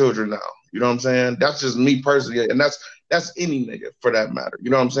married with children now. You know what I'm saying? That's just me personally, and that's any nigga for that matter.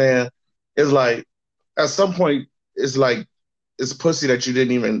 You know what I'm saying? It's like at some point, it's like it's pussy that you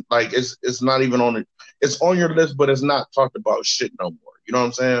didn't even like. It's not even on it. It's on your list, but it's not talked about shit no more. You know what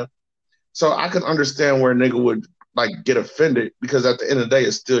I'm saying? So I can understand where a nigga would like get offended because at the end of the day,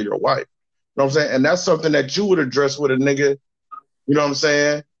 it's still your wife. You know what I'm saying? And that's something that you would address with a nigga. You know what I'm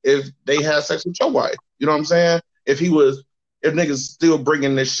saying? If they had sex with your wife, you know what I'm saying? If niggas still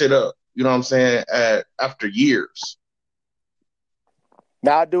bringing this shit up, you know what I'm saying? After years.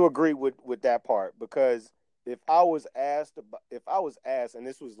 Now I do agree with that part because if I was asked, and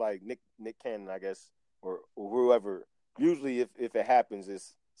this was like Nick Cannon, I guess, or whoever. Usually, if it happens,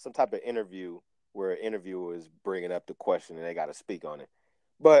 it's some type of interview where an interviewer is bringing up the question and they got to speak on it.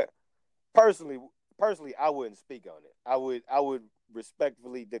 But personally, I wouldn't speak on it. I would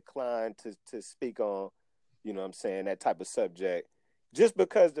respectfully decline to speak on, what I'm saying, that type of subject, just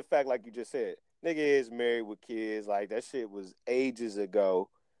because the fact, like you just said, nigga is married with kids, like that shit was ages ago,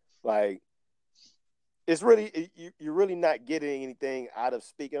 like it's really you're really not getting anything out of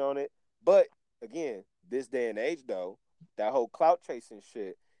speaking on it. But again, this day and age though, that whole clout chasing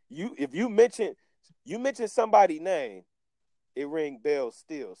shit, if you mention somebody's name, it ring bells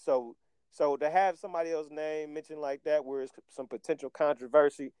still. So to have somebody else's name mentioned like that, where it's some potential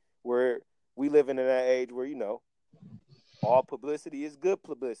controversy, where we live in that age where all publicity is good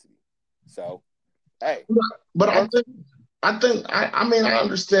publicity. So hey, But it works. I mean I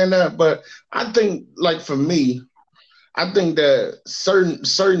understand that, but I think like for me, I think that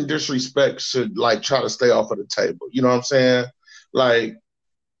certain disrespect should like try to stay off of the table. You know what I'm saying? Like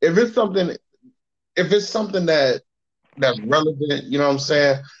if it's something that's relevant, you know what I'm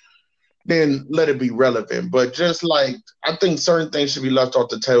saying? Then let it be relevant. But just like I think certain things should be left off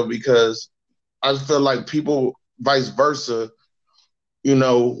the table because I feel like people vice versa,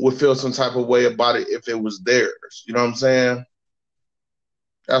 would feel some type of way about it if it was theirs. You know what I'm saying?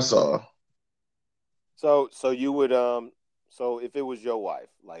 That's all. So you would so if it was your wife,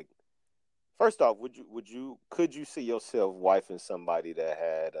 like First off, could you see yourself wifing somebody that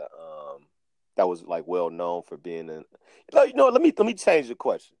had that was like well known for being in? Let me change the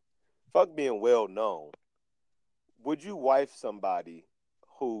question. Fuck being well known. Would you wife somebody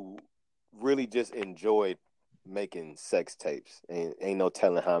who really just enjoyed making sex tapes? Ain't no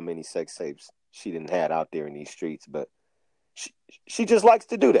telling how many sex tapes she didn't had out there in these streets, but she just likes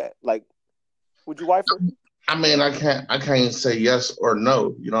to do that. Like, would you wife her? I mean, I can't say yes or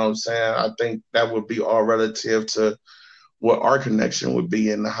no. You know what I'm saying? I think that would be all relative to what our connection would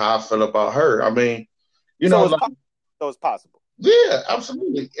be and how I feel about her. I mean, you know, like, so it's possible. Yeah,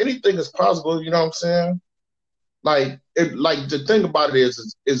 absolutely. Anything is possible. You know what I'm saying? Like the thing about it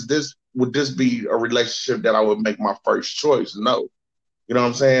is this would this be a relationship that I would make my first choice? No, you know what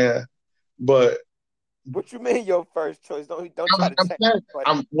I'm saying? But what you mean your first choice? Don't try to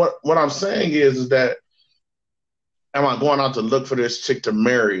change. What I'm saying is that am I going out to look for this chick to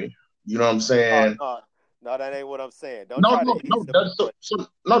marry? You know what I'm saying? No, that ain't what I'm saying. Don't try to ease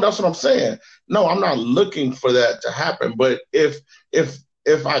no, that's what I'm saying. No, I'm not looking for that to happen. But if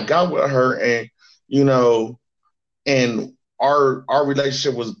I got with her and you know and our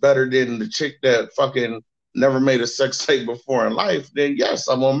relationship was better than the chick that fucking never made a sex tape before in life, then yes,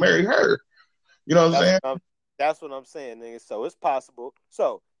 I'm gonna marry her. You know what I'm saying? That's what I'm saying, nigga. So it's possible.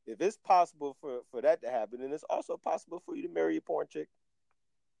 So if it's possible for that to happen, then it's also possible for you to marry a porn chick.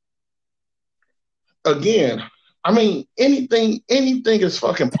 Again, I mean anything is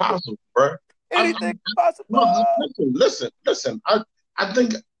fucking possible, bro. Anything possible. Listen. I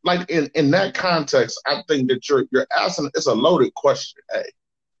think like in that context, I think that you're asking it's a loaded question. Hey.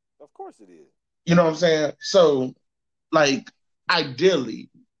 Of course it is. You know what I'm saying? So like ideally,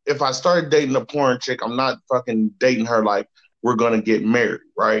 if I started dating a porn chick, I'm not fucking dating her like we're gonna get married,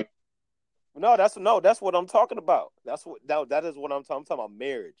 right? No, that's what I'm talking about. That is what I'm talking about.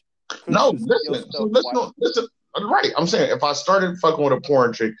 Marriage. Listen. Right. I'm saying if I started fucking with a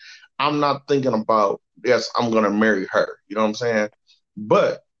porn chick, I'm not thinking about yes, I'm gonna marry her. You know what I'm saying?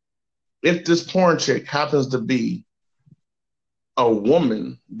 But if this porn chick happens to be a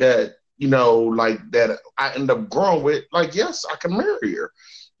woman that you know, like that I end up growing with, like yes, I can marry her.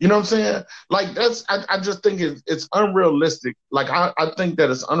 You know what I'm saying? Like I just think it's unrealistic. Like I think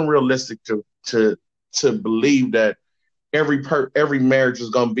that it's unrealistic to believe that every marriage is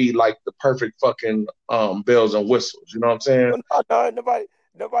gonna be like the perfect fucking bells and whistles. You know what I'm saying? No,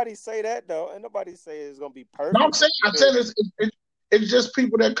 nobody say that though, and nobody say it's gonna be perfect. No, I'm saying it's just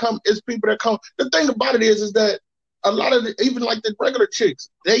people that come. It's people that come. The thing about it is that a lot of even like the regular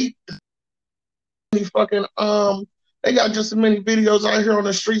chicks, they fucking they got just as many videos out here on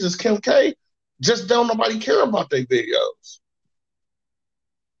the streets as Kim K. Just don't nobody care about their videos.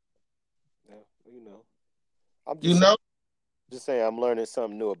 Yeah, just saying I'm learning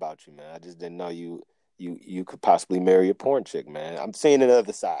something new about you, man. I just didn't know you could possibly marry a porn chick, man. I'm seeing the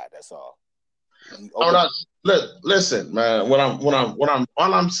other side. That's all. Listen, man.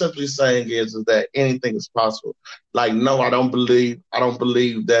 All I'm simply saying is that anything is possible. Like, no, I don't believe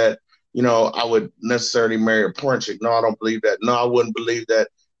that. You know, I would necessarily marry a porn chick. No, I don't believe that. No, I wouldn't believe that.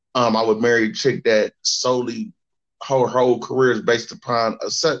 I would marry a chick that solely her whole career is based upon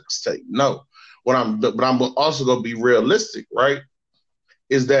a sex tape. No, but I'm also gonna be realistic, right?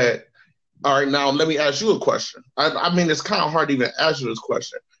 Is that all right? Now let me ask you a question. I mean, it's kind of hard to even ask you this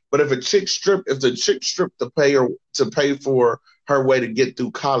question. But if the chick stripped to pay for her way to get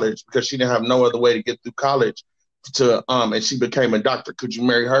through college because she didn't have no other way to get through college and she became a doctor, could you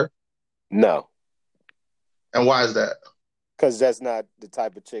marry her? No. And why is that? Because that's not the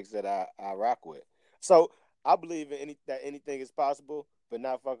type of chicks that I rock with. So I believe that anything is possible, but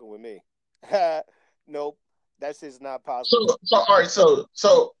not fucking with me. Nope, that's just not possible. So all right, so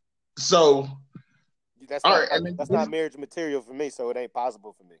that's not, that's not marriage material for me, so it ain't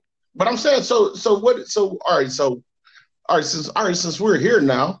possible for me. But I'm saying since we're here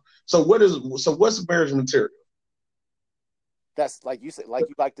now, what's marriage material? That's like you said, like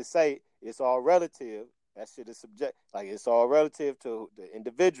you like to say, it's all relative. That shit is subject. Like it's all relative to the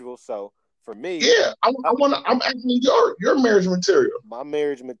individual. So for me, yeah, I'm asking your marriage material. My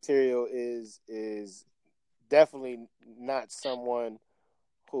marriage material is definitely not someone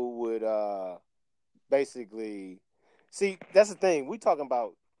who would basically see. That's the thing. We talking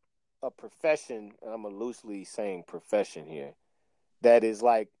about a profession, and I'm loosely saying profession here. That is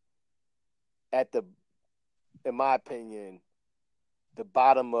like in my opinion, the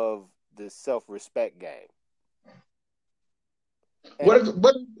bottom of the self-respect game. And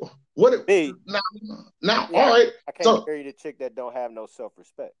what me now all right, I can't marry the chick that don't have no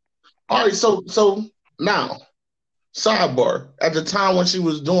self-respect. All right, so now sidebar, at the time when she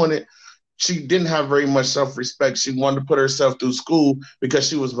was doing it, she didn't have very much self-respect. She wanted to put herself through school because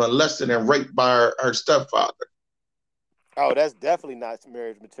she was molested and raped by her stepfather. Oh, that's definitely not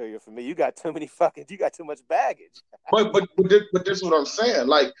marriage material for me. You got too much baggage. But this is what I'm saying.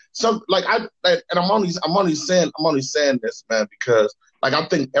 Like and I'm only saying this, man, because like I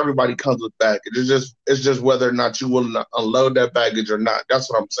think everybody comes with baggage. It's just whether or not you're willing to unload that baggage or not. That's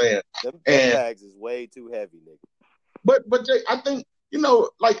what I'm saying. Them And bags is way too heavy, nigga. but Jay, I think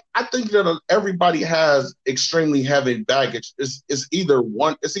like I think that everybody has extremely heavy baggage. It's either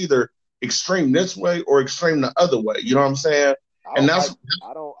one. It's either extreme this way or extreme the other way. You know what I'm saying? And that's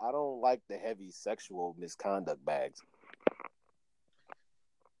I don't like the heavy sexual misconduct bags.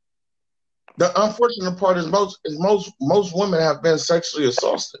 the unfortunate part is most women have been sexually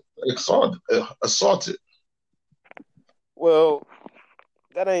assaulted. Well,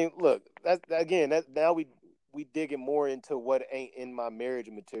 that ain't look. That again. That now we digging more into what ain't in my marriage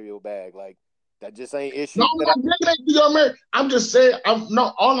material bag. Like that just ain't No, issues I'm that not digging into your marriage. I'm just saying.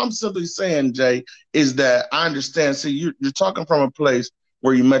 All I'm simply saying, Jay, is that I understand. See, you're talking from a place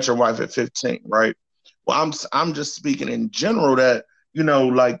where you met your wife at 15, right? Well, I'm just speaking in general that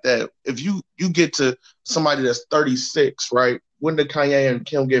like that. If you get to somebody that's 36, right? When did Kanye and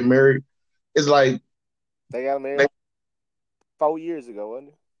Kim get married? It's like they got married 4 years ago, wasn't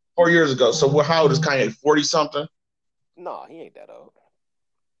it? 4 years ago. So how old is Kanye? 40 something? No, he ain't that old.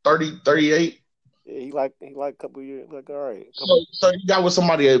 30, 38? Yeah, he like a couple years. Like all right, So you got with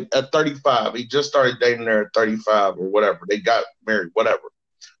somebody at 35. He just started dating her at 35 or whatever. They got married, whatever.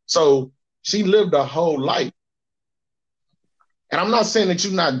 So she lived a whole life. And I'm not saying that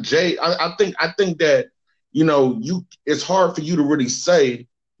you're not Jay. I think that it's hard for you to really say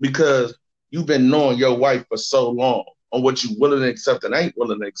because you've been knowing your wife for so long on what you willing to accept and ain't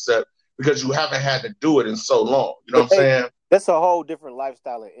willing to accept because you haven't had to do it in so long. You know what I'm saying? That's a whole different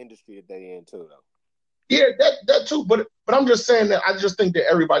lifestyle and industry that they in too, though. Yeah, that too. But I'm just saying that I just think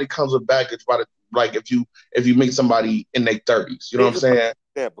that everybody comes with baggage by the like if you meet somebody in their 30s. You know what I'm saying?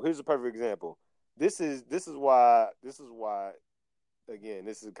 Here's a perfect example. This is why again,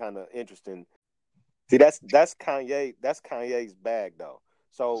 this is kind of interesting. See, that's Kanye. That's Kanye's bag, though.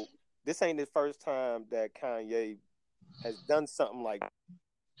 So this ain't the first time that Kanye has done something like.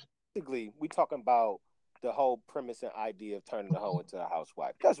 Basically, we talking about the whole premise and idea of turning the hoe into a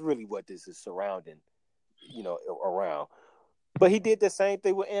housewife. That's really what this is surrounding, around. But he did the same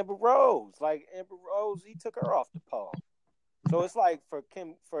thing with Amber Rose. Like Amber Rose, he took her off the pole. So it's like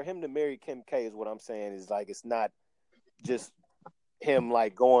for him to marry Kim K is what I'm saying is like it's not just him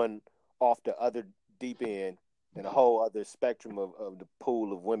like going off the other deep end and a whole other spectrum of the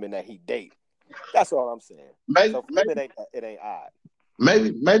pool of women that he date. That's all I'm saying. So for him, it ain't odd.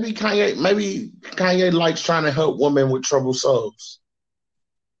 Maybe Kanye likes trying to help women with troubled souls.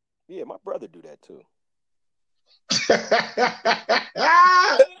 Yeah, my brother do that too.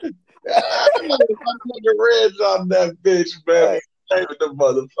 Motherfucker Reds on that bitch, man. Hey, the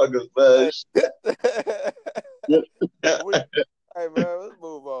motherfuckers, man. Hey man, let's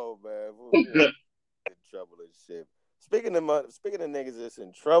move on, man. In trouble and shit. Speaking of niggas that's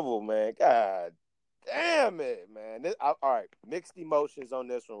in trouble, man. God damn it, man. All right, mixed emotions on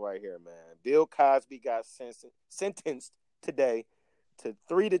this one right here, man. Bill Cosby got sentenced today to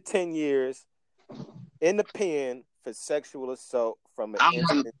 3 to 10 years in the pen for sexual assault from an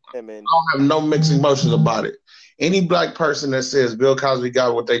innocent woman. I don't have no mixed emotions about it. Any black person that says Bill Cosby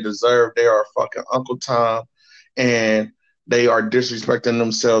got what they deserve, they are fucking Uncle Tom, and they are disrespecting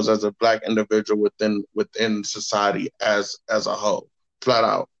themselves as a black individual within society as a whole, flat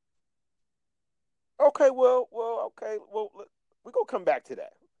out. Okay, well, we're gonna come back to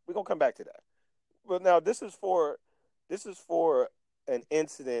that. But now this is for an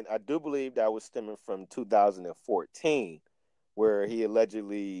incident I do believe that was stemming from 2014, where he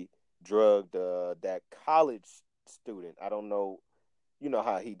allegedly drugged that college student. I don't know, you know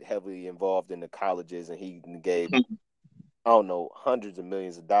how he heavily involved in the colleges and he gave I don't know hundreds of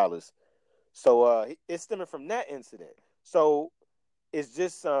millions of dollars. So it's stemming from that incident. So it's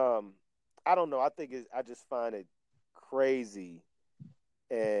just I don't know. I just find it crazy,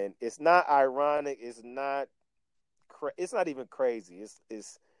 and it's not ironic. It's not even crazy.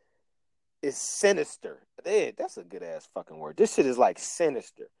 It's sinister. That's a good ass fucking word. This shit is like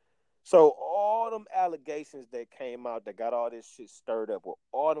sinister. So all them allegations that came out that got all this shit stirred up with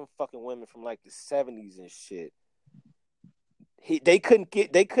all them fucking women from like the 70s and shit. They couldn't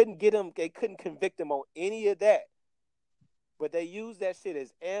convict him on any of that. But they used that shit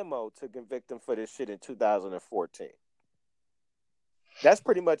as ammo to convict him for this shit in 2014. That's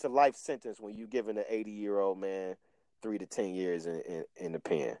pretty much a life sentence when you giving an 80-year-old man 3 to 10 years in the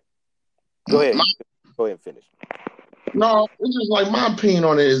pen. Go ahead. My, Go ahead and finish. no, it's just like my opinion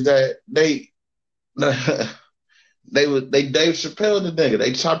on it is that they they Dave Chappelle the nigga.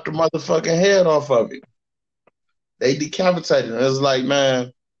 They chopped the motherfucking head off of him. They decapitated him. It's like,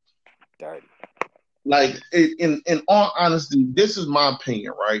 man, Dirty. like in all honesty, this is my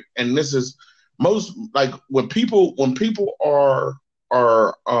opinion, right? And this is most like when people are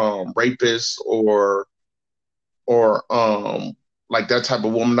rapists or like that type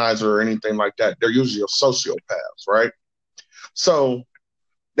of womanizer or anything like that, they're usually a sociopaths, right? So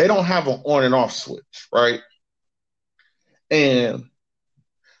they don't have an on and off switch, right? And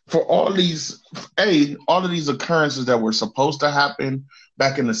for all of these occurrences that were supposed to happen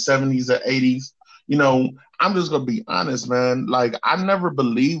back in the 70s or 80s, you know, I'm just gonna be honest, man. Like I never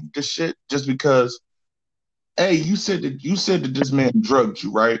believed the shit just because you said that this man drugged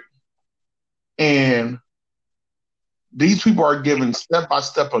you, right? And these people are given step by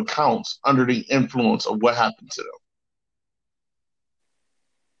step accounts under the influence of what happened to them.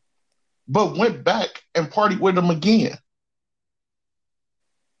 But went back and partied with them again.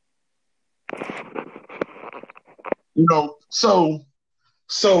 You know, so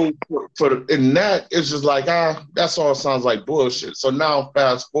for in that, it's just like that's all sounds like bullshit. So now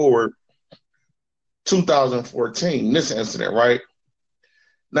fast forward 2014, this incident, right?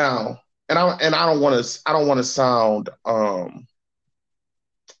 Now, and I don't want to sound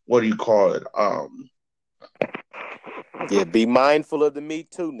what do you call it? Yeah, be mindful of the Me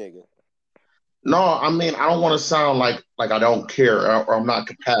Too, nigga. No, I mean I don't want to sound like I don't care or I'm not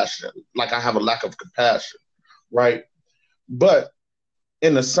compassionate, like I have a lack of compassion, right? But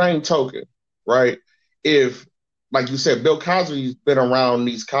in the same token, right? If like you said, Bill Cosby's been around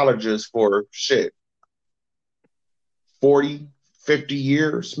these colleges for shit 40, 50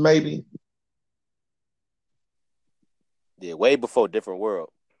 years, maybe. Yeah, way before Different World.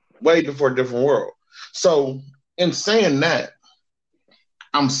 Way before a different world. So in saying that,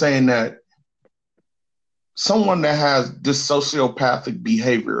 I'm saying that someone that has this sociopathic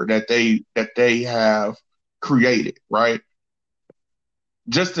behavior that they have created, right?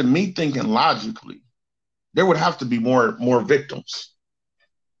 Just to me thinking logically, there would have to be more victims.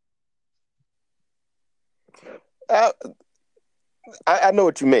 Uh, I know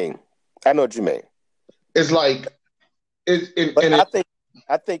what you mean. I know what you mean. It's like But and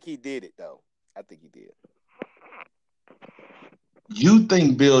I think he did it though. I think he did. you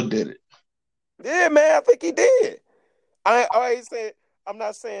think Bill did it. Yeah, man, I think he did. I ain't saying I'm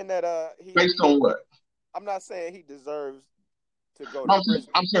not saying that Based on what? I'm not saying he deserves to go to No, prison.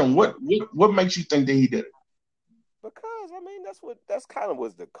 I'm saying what makes you think that he did it? Because I mean that's kind of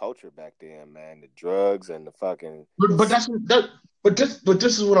was the culture back then, man. The drugs and the fucking But that's that. But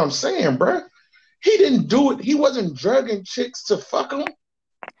this is what I'm saying, bruh. He didn't do it. He wasn't drugging chicks to fuck them.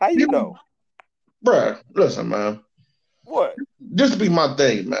 How you know? Bruh, listen, man. What? This be my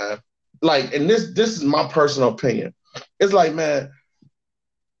thing, man. Like, and this is my personal opinion. It's like, man,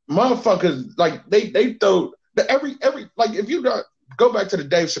 motherfuckers, like they throw the every like if you got go back to the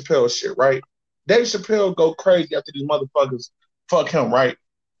Dave Chappelle shit, right? Dave Chappelle go crazy after these motherfuckers fuck him, right?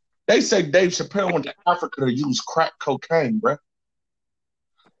 They say Dave Chappelle went to Africa to use crack cocaine, bruh.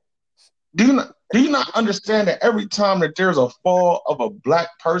 Do you not understand that every time that there's a fall of a black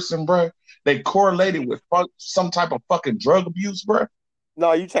person, bruh, they correlate it with some type of fucking drug abuse, bruh?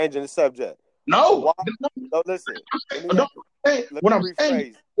 No, you changing the subject. No. Why? No, listen. Let me What I'm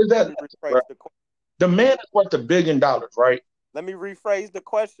saying rephrase. is Let that me rephrase the question. the man is worth $1 billion, right? Let me rephrase the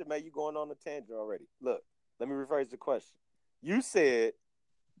question, man. You going on a tangent already. Look, let me rephrase the question. You said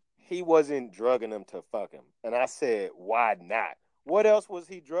he wasn't drugging them to fuck him. And I said, why not? What else was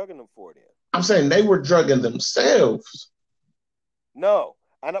he drugging them for then? I'm saying they were drugging themselves. No.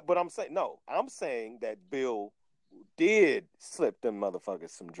 But I'm saying no. I'm saying that Bill did slip them motherfuckers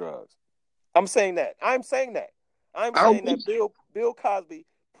some drugs. I'm saying that. I'm saying that Bill Cosby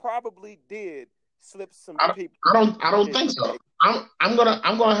probably did slip some people. I don't think so. I'm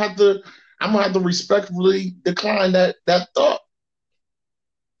gonna have to respectfully decline that thought.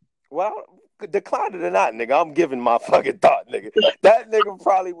 Well, decline it or not, nigga. I'm giving my fucking thought, nigga. That nigga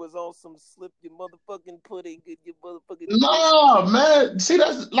probably was on some slip your motherfucking pudding, get your motherfucking. No, man. See,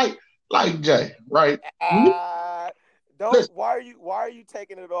 that's like Jay, right? Don't. Listen, Why are you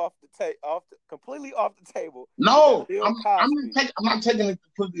taking it completely off the table? no, Bill Cosby. I'm not taking it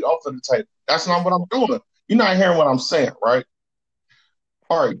completely off of the table. That's not what I'm doing. You're not hearing what I'm saying, right?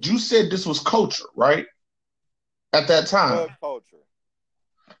 All right, you said this was culture, right? At that time, Drug culture.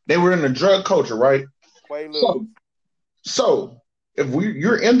 they were in the drug culture, right? Quaaludes. So if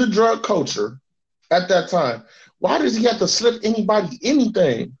you're in the drug culture at that time, why does he have to slip anybody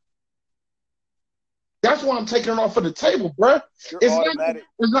anything? That's why I'm taking it off of the table, bruh. You're It's not. automatic.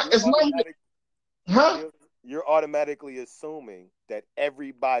 It's not. You're It's not. automatic. Huh? You're automatically assuming that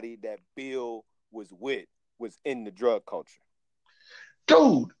everybody that Bill was with was in the drug culture.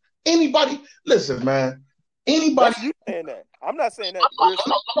 Dude, anybody, listen, man. Anybody, That's you saying that. I'm not saying that. You're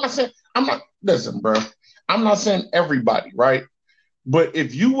I'm not saying, I'm not, listen, bro. I'm not saying everybody, right? But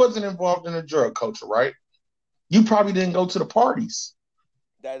if you wasn't involved in the drug culture, right, you probably didn't go to the parties.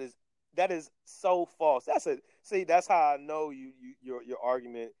 that is that is so false. That's how I know your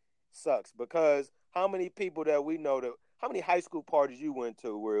argument sucks, because how many people that we know, that how many high school parties you went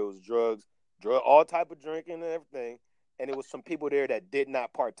to where it was all type of drinking and everything, and it was some people there that did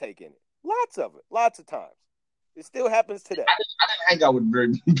not partake in it. Lots of it, lots of times. It still happens today. I didn't hang out with very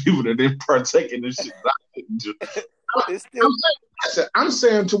many people that didn't partake in this shit. It's still I'm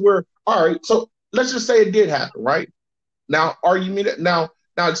saying to where, all right, so let's just say it did happen, right? Now, are you mean it? Now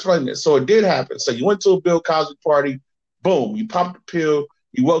explain this. So it did happen. So you went to a Bill Cosby party, boom, you popped the pill,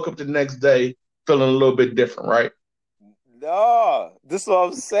 you woke up the next day feeling a little bit different, right? no. This is what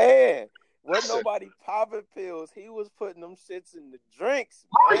I'm saying. Wasn't nobody popping pills. He was putting them shits in the drinks,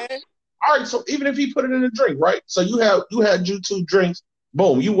 Right. man. All right, so even if he put it in a drink, right? So you had you two drinks,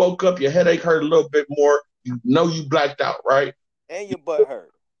 boom, you woke up, your headache hurt a little bit more, you know you blacked out, right? And your butt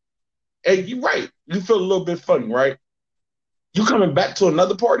hurt. And you right, you feel a little bit funny, right? You coming back to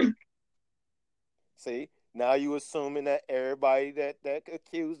another party? See, now you assuming that everybody that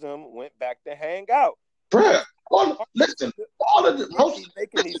accused him went back to hang out. Bruh, listen, all of the He's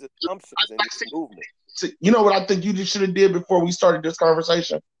making these assumptions in this movement. you know what I think you just should have did before we started this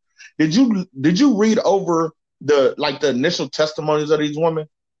conversation? Did you read over the initial testimonies of these women?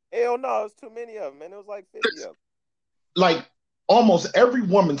 Hell no, it's too many of them, man. It was like 50 of them. Like almost every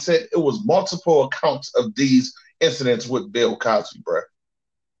woman said it was multiple accounts of these incidents with Bill Cosby, bro.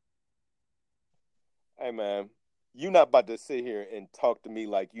 Hey, man, you not about to sit here and talk to me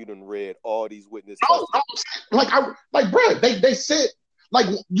like you done read all these witness No, testimonies. bro, they said like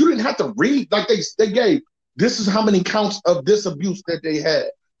you didn't have to read like they gave this is how many counts of this abuse that they had.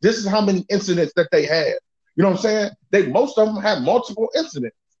 This is how many incidents that they had. You know what I'm saying? Most of them had multiple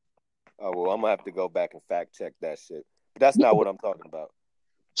incidents. Oh, well, I'm going to have to go back and fact check that shit. But that's not what I'm talking about.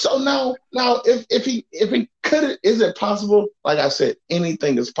 So now if he could, is it possible? Like I said,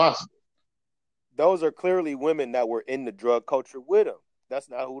 anything is possible. Those are clearly women that were in the drug culture with him. That's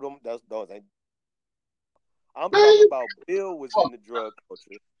not who them. Those ain't. I'm talking about Bill was in the drug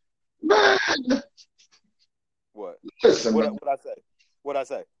culture. Man, What? listen, What man. I say? What I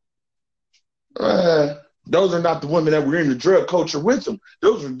say? Those are not the women that were in the drug culture with him.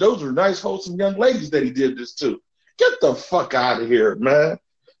 Those are nice, wholesome young ladies that he did this to. Get the fuck out of here, man.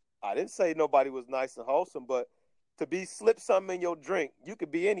 I didn't say nobody was nice and wholesome, but to be slip something in your drink, you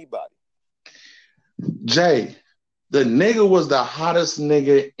could be anybody. Jay, the nigga was the hottest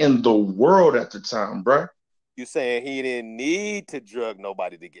nigga in the world at the time, bruh. You saying he didn't need to drug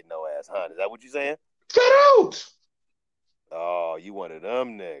nobody to get no ass, huh? Is that what you saying? Get out, Oh, you one of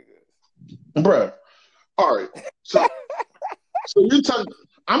them niggas, bruh. All right, so you talk.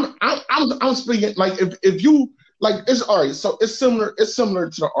 I'm speaking like if you like it's all right. So it's similar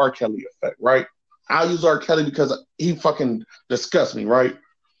to the R. Kelly effect, right? I'll use R. Kelly because he fucking disgusts me, right?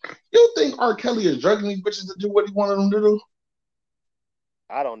 You think R. Kelly is drugging these bitches to do what he wanted them to do?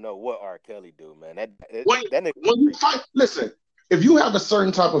 I don't know what R. Kelly do, man. That When, that nigga. when you find, listen, if you have a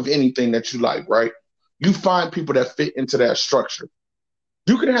certain type of anything that you like, right? You find people that fit into that structure.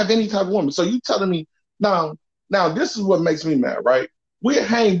 You can have any type of woman. So you telling me now this is what makes me mad, right? We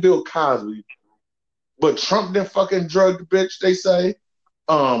hang Bill Cosby, but Trump didn't fucking drug the bitch. They say,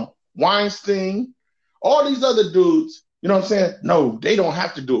 Weinstein, all these other dudes. You know what I'm saying? No, they don't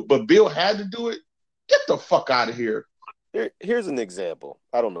have to do it, but Bill had to do it. Get the fuck out of here. Here's an example.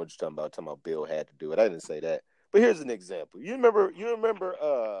 I don't know what you're talking about. Talking about Bill had to do it. I didn't say that. But here's an example. You remember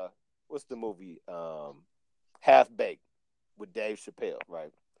what's the movie? Half Baked with Dave Chappelle,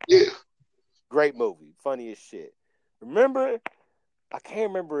 right? Yeah. Great movie. Funny as shit. Remember, I can't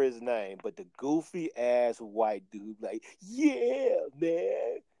remember his name, but the goofy ass white dude, like, yeah,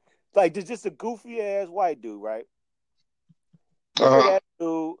 man. Like just a goofy ass white dude, right? Remember that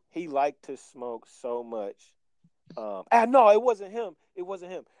dude, he liked to smoke so much. No, it wasn't him. It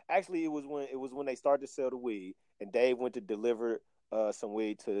wasn't him. Actually, it was when they started to sell the weed, and Dave went to deliver some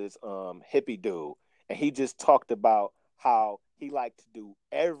weed to this hippie dude, and he just talked about how he liked to do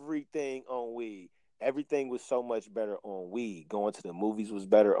everything on weed. Everything was so much better on weed. Going to the movies was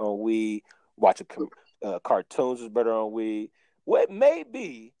better on weed. Watching cartoons was better on weed. What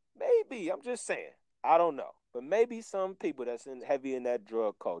maybe, I'm just saying. I don't know, but maybe some people that's heavy in that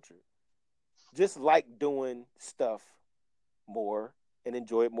drug culture just like doing stuff more and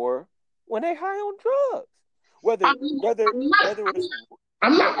enjoy it more when they high on drugs. Whether whether I'm not, whether it's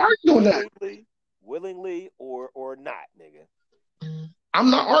I'm not whether arguing that. willingly or not, nigga. I'm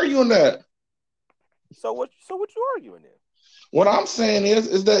not arguing that. So what you arguing there? What I'm saying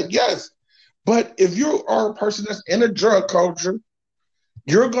is that yes, but if you are a person that's in a drug culture,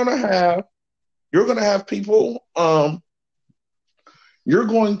 you're gonna have people. You're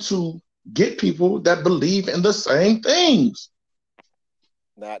going to get people that believe in the same things.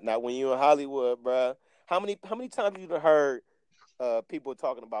 Not when you in Hollywood, bruh. How many times you done heard people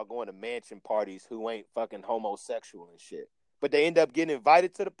talking about going to mansion parties who ain't fucking homosexual and shit, but they end up getting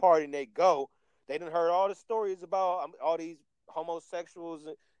invited to the party and they go. They done heard all the stories about all these homosexuals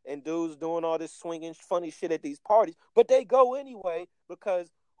and dudes doing all this swinging funny shit at these parties, but they go anyway because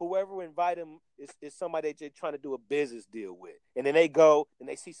whoever invite them is somebody they're trying to do a business deal with, and then they go and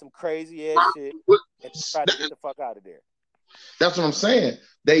they see some crazy ass shit and try to get the fuck out of there. That's what I'm saying.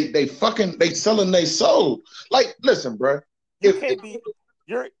 They selling their soul. Like, listen, bro. You can't be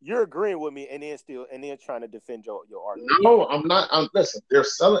you're agreeing with me and then trying to defend your argument. No, I'm not. Listen. They're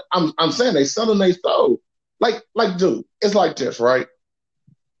selling. I'm saying they selling their soul. Dude, it's like this, right?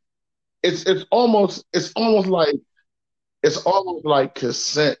 It's almost like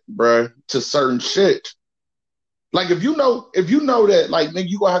consent, bro, to certain shit. Like if you know that like nigga,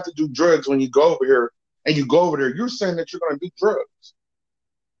 you gonna have to do drugs when you go over here and you go over there, you're saying that you're gonna do drugs.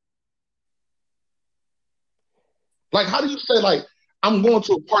 Like how do you say like I'm going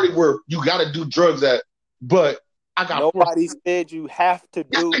to a party where you gotta do drugs at, but I got Nobody said you have to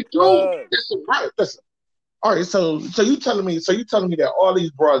yes, do they do. drugs. Listen, bro, listen. All right, so you telling me that all these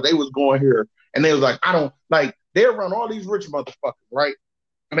bros they was going here and they was like, I don't like they're around all these rich motherfuckers, right?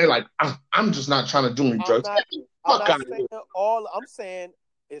 And they like, I'm just not trying to do any I'm drugs. not Get the I'm fuck not out of saying here. all I'm saying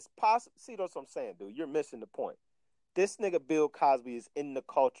is possible. See, that's what I'm saying, dude. You're missing the point. This nigga Bill Cosby is in the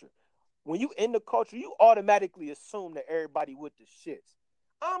culture. When you in the culture, you automatically assume that everybody with the shits.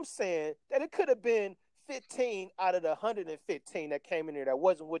 I'm saying that it could have been 15 out of the 115 that came in there that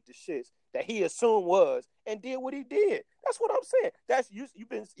wasn't with the shits that he assumed was and did what he did. That's what I'm saying. That's you've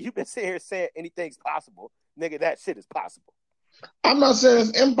been sitting here saying anything's possible, nigga. That shit is possible. I'm not saying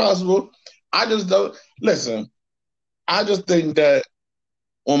it's impossible. I just don't listen. I just think that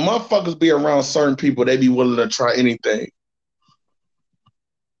when motherfuckers be around certain people, they be willing to try anything.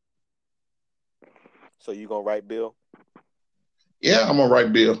 So you gonna write Bill? Yeah, I'm gonna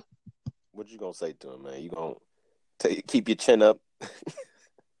write Bill. What you gonna say to him, man? You gonna keep your chin up?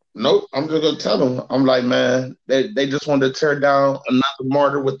 Nope, I'm just gonna tell them. I'm like, man, they just wanted to tear down another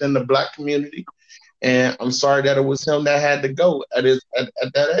martyr within the black community, and I'm sorry that it was him that had to go at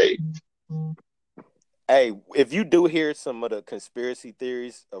that age. Hey, if you do hear some of the conspiracy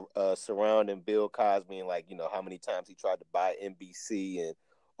theories surrounding Bill Cosby and like how many times he tried to buy NBC and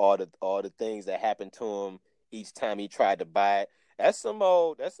all the things that happened to him each time he tried to buy it, that's some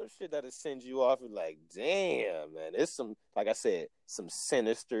shit that'll send you off and like, damn, man, it's some, like I said, some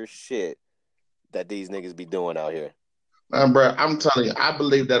sinister shit that these niggas be doing out here. Man, bro, I'm telling you, I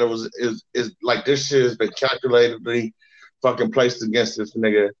believe that it was is like this shit has been calculatedly fucking placed against this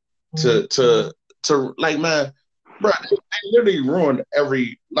nigga to like man, bro, they literally ruined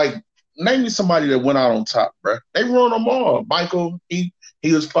every like name me somebody that went out on top, bro. They ruined them all. Michael, he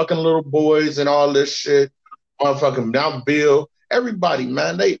was fucking little boys and all this shit. Motherfucking now Bill, everybody,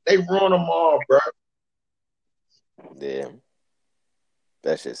 man, they ruined them all, bro. Yeah,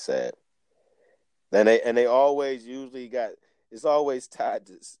 that shit's sad. And they always usually got it's always tied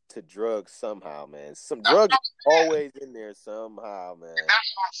to drugs somehow, man. Some drugs always in there somehow, man.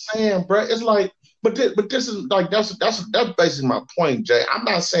 That's what I'm saying, bro. It's like, but this is like that's basically my point, Jay. I'm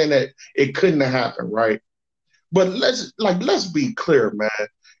not saying that it couldn't have happened, right? But let's be clear, man.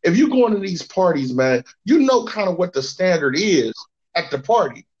 If you go into these parties, man, you know kind of what the standard is at the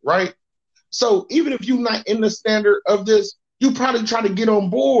party, right? So even if you're not in the standard of this, you probably try to get on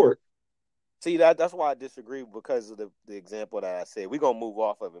board. See that's why I disagree because of the example that I said. We're gonna move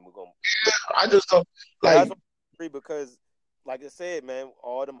off of it. We're gonna I just don't But that's like. why I agree because, like I said, man,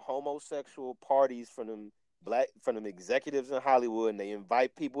 all them homosexual parties from them executives in Hollywood, and they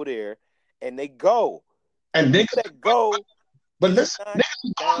invite people there, and they go. The And people niggas, that go but is listen, not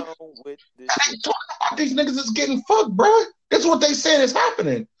niggas down with this shit. ain't talking about these niggas is getting fucked, bro. That's what they saying is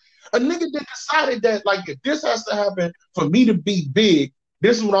happening. A nigga that decided that like if this has to happen for me to be big,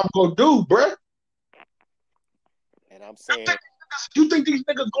 this is what I'm gonna do, bro. And I'm saying, You think these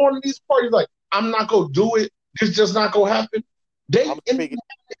niggas going to these parties like I'm not gonna do it? This just not gonna happen. They I'm in speaking.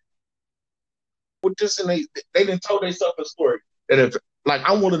 with this and they didn't tell themselves a story that Like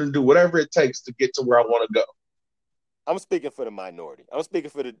I'm willing to do whatever it takes to get to where I want to go. I'm speaking for the minority. I'm speaking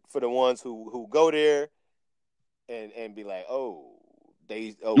for the ones who go there and be like, oh,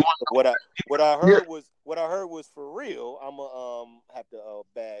 they Here, what I heard was for real. I'ma have to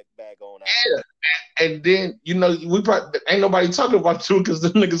bag on out. yeah. And then we probably ain't nobody talking about you because the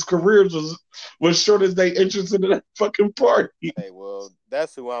niggas' careers was short as they interested in that fucking party. Hey, well,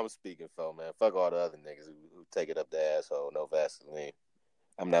 that's who I'm speaking for, man. Fuck all the other niggas who take it up the asshole. No Vaseline.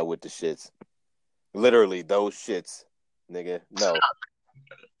 I'm not with the shits. Literally those shits, nigga. No.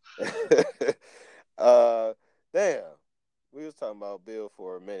 uh, damn. We was talking about Bill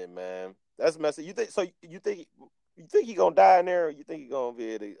for a minute, man. That's messy. You think so? You think he gonna die in there, or you think he gonna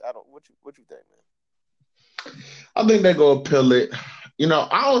be able to, I don't. What you think, man? I think they go appeal it. I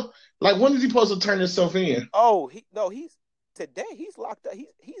don't like when is he supposed to turn himself in? Oh, he's today. He's locked up.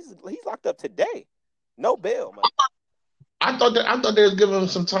 He's locked up today. No bail, man. I thought they was giving him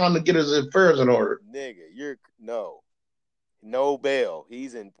some time to get his affairs in order. Nigga, you're no bail.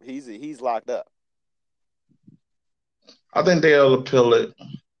 He's locked up. I think they'll appeal it.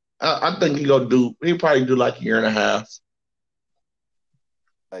 I think he'll probably do like a year and a half.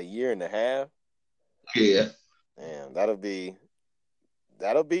 A year and a half? Yeah. Damn, that'll be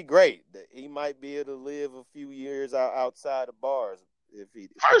great. He might be able to live a few years outside the bars if he.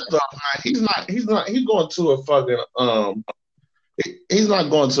 First off, man, he's going to a fucking he's not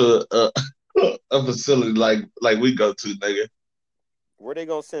going to a facility like we go to, nigga. Where they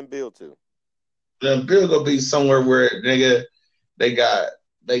gonna send Bill to? Then Bill gonna be somewhere where nigga they got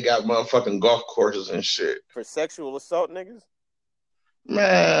motherfucking golf courses and shit. For sexual assault, niggas?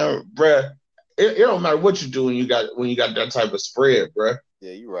 Man, bruh, it don't matter what you do when you got that type of spread, bruh.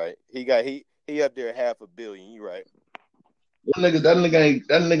 Yeah, you right. He up there $500 million. You right. That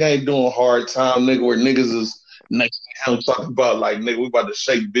nigga ain't doing hard time, nigga. Where niggas is next to him talking about like, nigga, we about to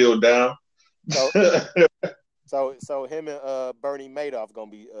shake Bill down. So him and Bernie Madoff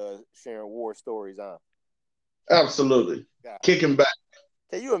gonna be sharing war stories, huh? Absolutely, God. Kicking back.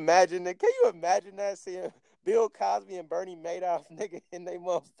 Can you imagine that? Can you imagine that seeing Bill Cosby and Bernie Madoff, nigga, in their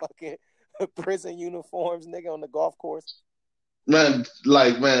motherfucking prison uniforms, nigga, on the golf course? Man,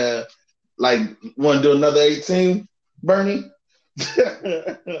 want to do another 18, Bernie?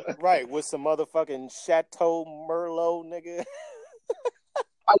 Right, with some motherfucking Chateau Merlot, nigga.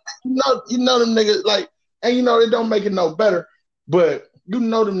 you know them niggas and it don't make it no better, but them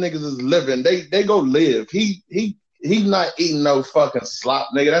niggas is living. They go live. He not eating no fucking slop,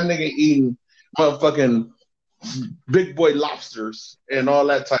 nigga. That nigga eating motherfucking big boy lobsters and all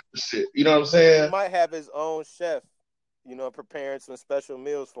that type of shit. You know what I'm saying? He might have his own chef, preparing some special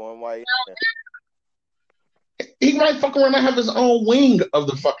meals for him while he might fuck around and have his own wing of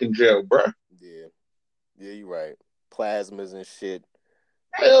the fucking jail, bro. Yeah, you're right. Plasmas and shit.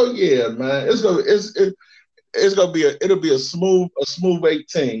 Hell yeah, man! It'll be a smooth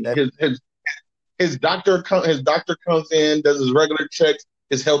 18. His doctor comes in, does his regular checks,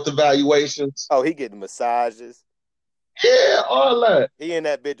 his health evaluations. Oh, he getting massages. Yeah, all that. He in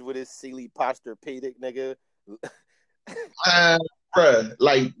that bitch with his Sealy Posturepedic, nigga. Bruh,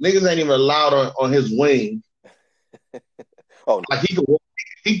 like niggas ain't even allowed on his wing. Oh, no. Like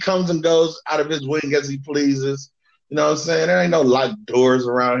he comes and goes out of his wing as he pleases. You know what I'm saying? There ain't no locked doors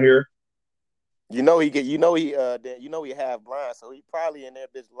around here. He half blind, so he probably in there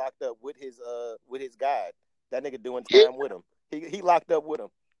bitch locked up with his guide. That nigga doing time with him. He locked up with him.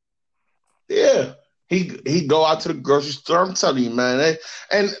 Yeah. He go out to the grocery store. I'm telling you, man.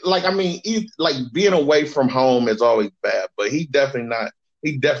 And being away from home is always bad, but he definitely not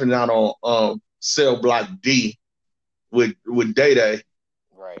on cell block D with Day Day.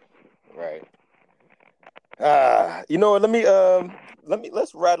 Right.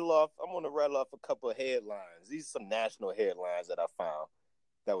 Let's rattle off. I'm gonna rattle off a couple of headlines. These are some national headlines that I found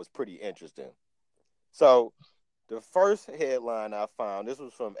that was pretty interesting. So the first headline I found, this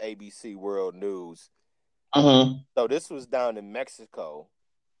was from ABC World News. Uh-huh. So this was down in Mexico.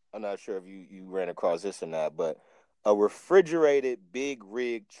 I'm not sure if you ran across this or not, but a refrigerated big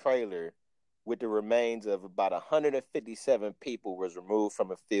rig trailer with the remains of about 157 people was removed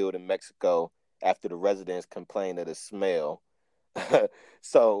from a field in Mexico after the residents complained of the smell.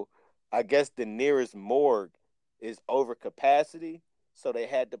 So I guess the nearest morgue is over capacity, so they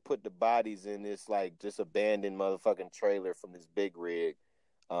had to put the bodies in this just abandoned motherfucking trailer from this big rig.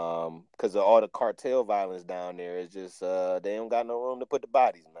 Because of all the cartel violence down there, it's just they don't got no room to put the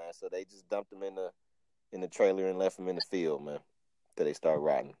bodies, man. So they just dumped them in the trailer and left them in the field, man, till they start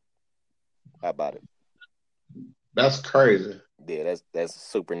rotting. How about it? That's crazy. Yeah, that's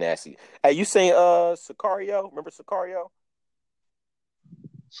super nasty. Hey, you seen Sicario? Remember Sicario?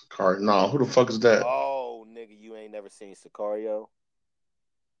 Sicario. No, who the fuck is that? Oh, nigga, you ain't never seen Sicario?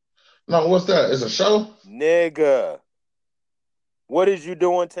 No, what's that? It's a show? Nigga. What is you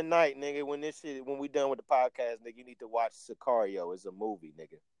doing tonight, nigga? When we done with the podcast, nigga, you need to watch Sicario. It's a movie,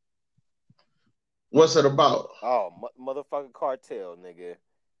 nigga. What's it about? Oh, motherfucking cartel, nigga.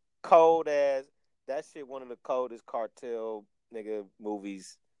 Cold as that shit. One of the coldest cartel nigga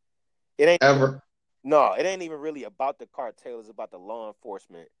movies. It ain't Ever? No, it ain't even really about the cartel. It's about the law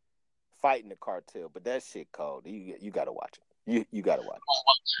enforcement fighting the cartel. But that shit cold. You gotta watch it. You gotta watch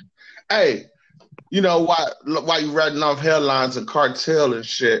it. Hey, you know why you writing off headlines of cartel and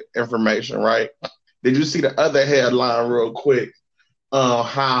shit information, right? Did you see the other headline real quick?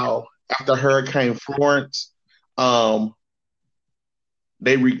 How after Hurricane Florence, they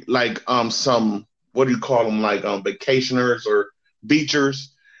some, what do you call them, like vacationers or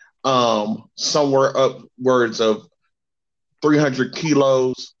beachers, somewhere upwards of 300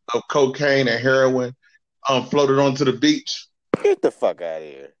 kilos of cocaine and heroin floated onto the beach. Get the fuck out of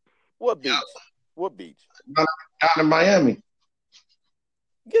here. What beach? Yep. What beach? Down in Miami.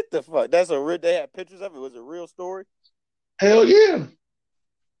 Get the fuck. They had pictures of it. Was it a real story? Hell yeah.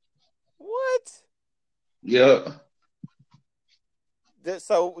 What? Yeah.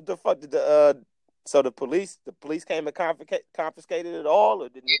 So the fuck did the police came and confiscated it all, or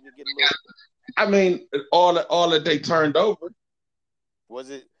didn't you get a little? I mean, all that they turned over.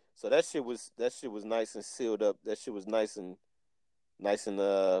 Was it? So that shit was nice and sealed up. That shit was nice and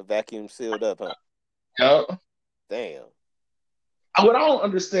vacuum sealed up, huh? Yeah. Damn. What I don't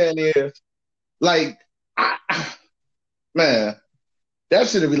understand is, like, man, that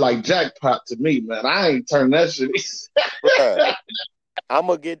should be like jackpot to me, man. I ain't turned that shit. I'm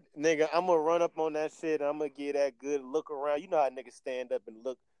gonna run up on that shit. I'm gonna get that good look around. You know how niggas stand up and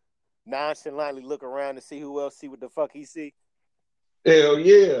look nonchalantly, look around to see who else see what the fuck he see. Hell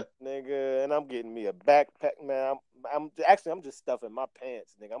yeah, nigga. And I'm getting me a backpack, man. I'm just stuffing my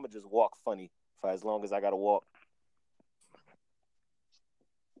pants, nigga. I'm gonna just walk funny for as long as I gotta walk.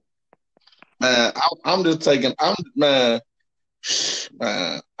 Man, I'm just taking. Man.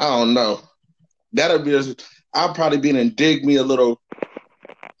 I don't know. I'll probably be in dig me a little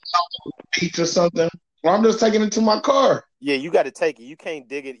beach or something. Or I'm just taking it to my car. Yeah, you got to take it. You can't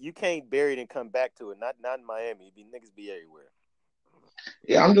dig it. You can't bury it and come back to it. Not in Miami. Niggas be everywhere.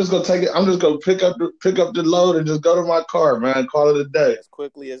 Yeah, I'm just gonna take it. I'm just gonna pick up the load and just go to my car, man. Call it a day as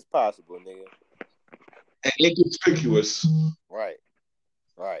quickly as possible, nigga. And inconspicuous. Right.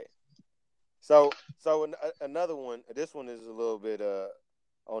 So another one. This one is a little bit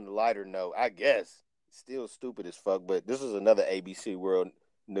on the lighter note, I guess. Still stupid as fuck, but this is another ABC World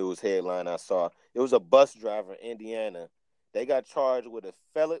News headline I saw. It was a bus driver in Indiana. They got charged with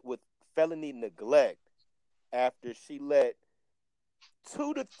felony neglect after she let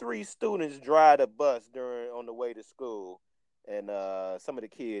 2 to 3 students drive the bus on the way to school, and some of the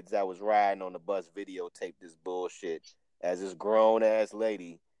kids that was riding on the bus videotaped this bullshit as this grown ass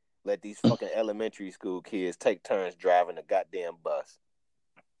lady let these fucking elementary school kids take turns driving the goddamn bus.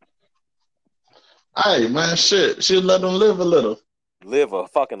 Hey man, shit, she'll let them live a little. Live a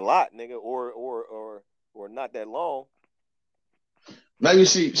fucking lot, nigga, or not that long. Maybe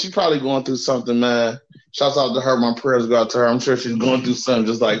she probably going through something, man. Shouts out to her. My prayers go out to her. I'm sure she's going through something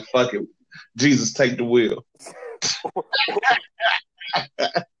just like, fuck it, Jesus, take the wheel.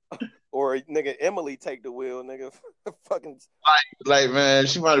 Or nigga, Emily take the wheel, nigga. Fucking like man,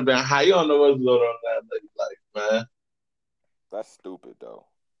 she might have been high. You don't know what's going on that, like man. That's stupid though.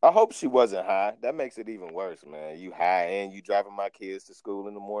 I hope she wasn't high. That makes it even worse, man. You high and you driving my kids to school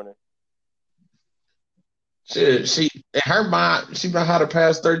in the morning. Shit, she in her mind, she been high the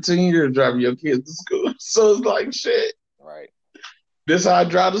past 13 years driving your kids to school. So it's like shit. Right. This how I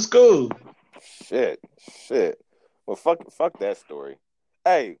drive to school. Shit. Well, fuck that story.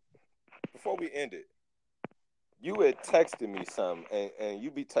 Hey, before we end it, you had texted me something, and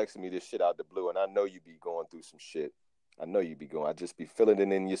you be texting me this shit out the blue, and I know you be going through some shit. I just be feeling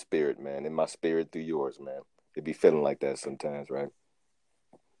it in your spirit, man. In my spirit through yours, man. It be feeling like that sometimes, right?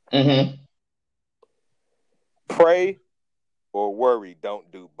 Mm-hmm. Pray or worry,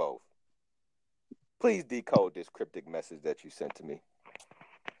 don't do both. Please decode this cryptic message that you sent to me.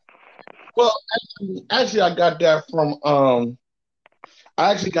 Well, actually, I got that from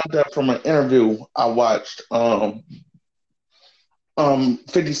an interview I watched. 50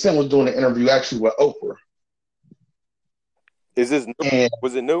 Cent was doing an interview actually with Oprah. Is this new?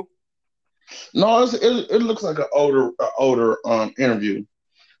 Was it new? No, it looks like an older interview,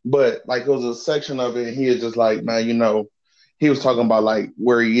 but like it was a section of it. And he is just like, man, he was talking about like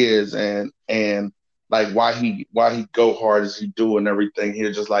where he is and like why he go hard as he do and everything. He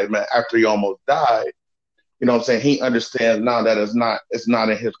was just like, man, after he almost died, you know what I'm saying? He understands now that it's not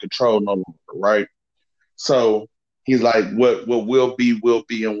in his control no longer, right? So he's like, what will be,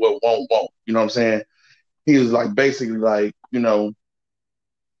 and what won't. You know what I'm saying? He was like basically like, you know,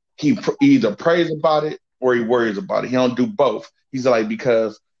 he either prays about it or he worries about it. He don't do both. He's like,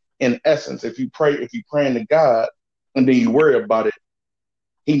 because in essence, if you praying to God and then you worry about it,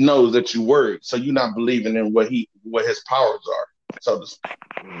 he knows that you worried. So you're not believing in what his powers are, so to speak.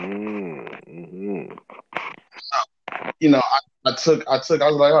 Mm-hmm. You know, I was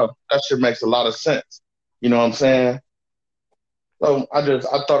like, oh, that shit makes a lot of sense. You know what I'm saying? So I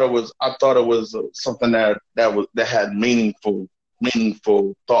thought it was something that had meaningful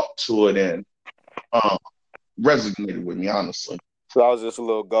thought to it, and um, resonated with me, honestly. So that was just a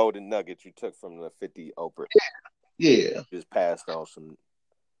little golden nugget you took from the 50 Oprah. Yeah, Just passed on some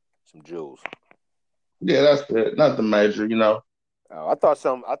jewels. yeah, that's it. Nothing major, you know. Oh, I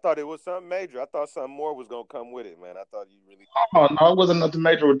thought it was something major. I thought something more was gonna come with it, man. I thought you really. Oh no, it wasn't nothing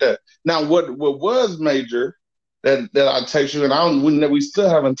major with that. Now, what was major that I text you, and we still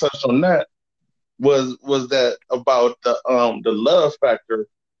haven't touched on that, was that about the love factor,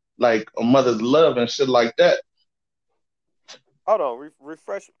 like a mother's love and shit like that. Hold on,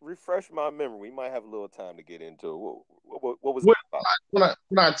 refresh my memory. We might have a little time to get into it. What was it When, about?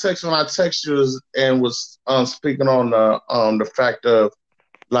 when I text you and was speaking on the fact of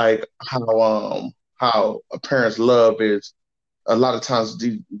like how a parent's love is a lot of times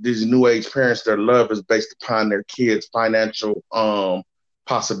these new age parents, their love is based upon their kids' financial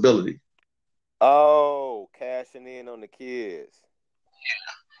possibility. Oh, cashing in on the kids.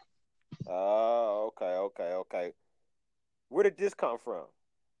 Oh, okay. Where did this come from?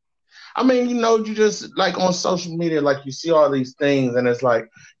 I mean, you know, you just like on social media, like you see all these things, and it's like,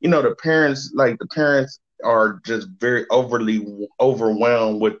 you know, the parents are just very overly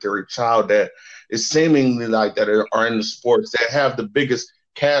overwhelmed with their child that is seemingly like that are in the sports that have the biggest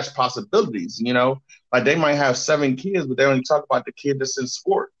cash possibilities. You know, like they might have 7 kids, but they only talk about the kid that's in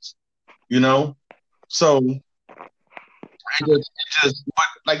sports. You know, so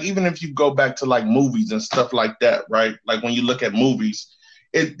like even if you go back to like movies and stuff like that, right? Like when you look at movies,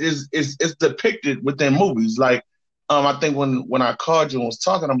 it's depicted within movies. Like I think when I called you and was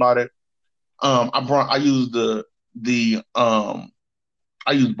talking about it, I used the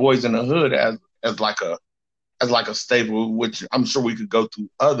I used Boys in the Hood as like a as like a staple, which I'm sure we could go through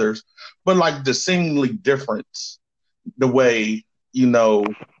others, but like the seemingly difference, the way you know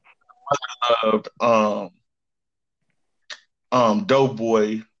of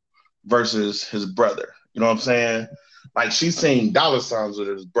Doughboy versus his brother. You know what I'm saying? Like she's seen dollar signs with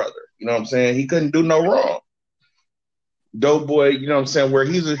his brother. You know what I'm saying? He couldn't do no wrong. Doughboy, you know what I'm saying? Where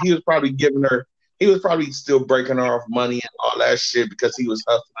he was probably giving her, he was probably still breaking her off money and all that shit because he was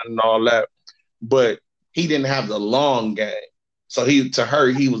hustling and all that. But he didn't have the long game. So to her,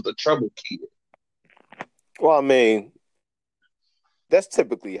 he was the trouble kid. Well, I mean, that's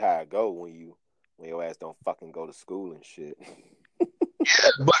typically how it go when your ass don't fucking go to school and shit. Yeah,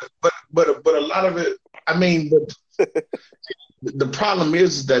 but a lot of it, I mean, the problem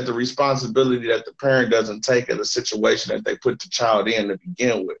is that the responsibility that the parent doesn't take in the situation that they put the child in to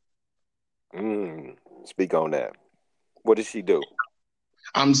begin with. Speak on that. What did she do?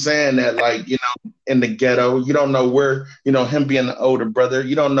 I'm saying that, like, you know, in the ghetto, you don't know where, you know, him being the older brother,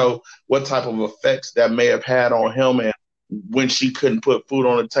 you don't know what type of effects that may have had on him and when she couldn't put food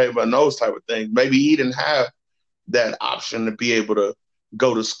on the table and those type of things. Maybe he didn't have that option to be able to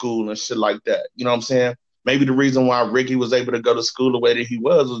go to school and shit like that. You know what I'm saying? Maybe the reason why Ricky was able to go to school the way that he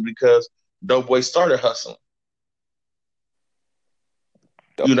was because Doughboy started hustling.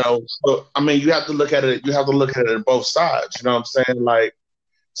 You know, so I mean, you have to look at it. You have to look at it at both sides. You know what I'm saying? Like,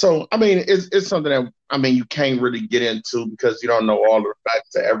 so I mean, it's something that I mean you can't really get into because you don't know all the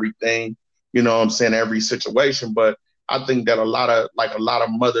facts of everything. You know what I'm saying? Every situation, but I think that a lot of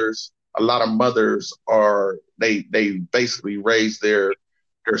mothers are they basically raise their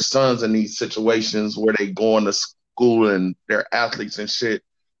sons in these situations where they go into school and they're athletes and shit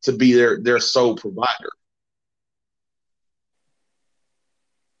to be their sole provider.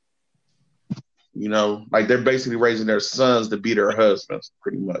 You know, like they're basically raising their sons to be their husbands,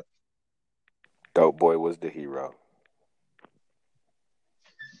 pretty much. Dope Boy was the hero.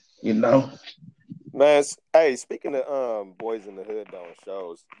 You know, Man, hey, speaking of Boys in the Hood on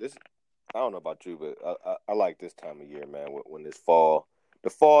shows, this I don't know about you, but I like this time of year, man. When this the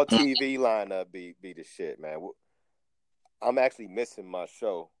fall TV lineup be the shit, man. I'm actually missing my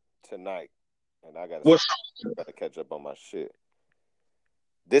show tonight, and I what's gotta catch up on my shit.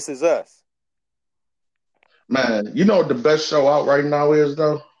 This Is Us. Man, you know what the best show out right now is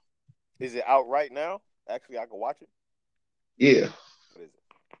though? Is it out right now? Actually, I can watch it. Yeah, What is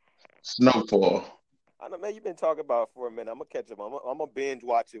it? Snowfall. I know, man. You've been talking about it for a minute. I'm gonna catch up. I'm gonna binge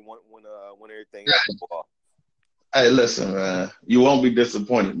watch it when everything else go off. Hey, listen, man, you won't be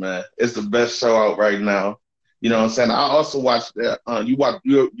disappointed, man. It's the best show out right now. You know what I'm saying? I also watched that.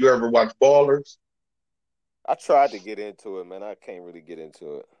 You ever watch Ballers? I tried to get into it, man. I can't really get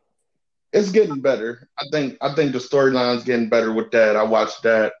into it. It's getting better. I think the storyline's getting better with that. I watched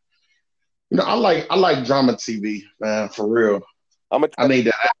that. You know, I like drama TV, man, for real. I'm gonna I check.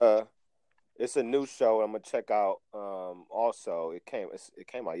 need that. It's a new show. I'm gonna check out. Also, it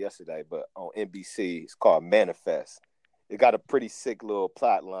came out yesterday, but on NBC, it's called Manifest. It got a pretty sick little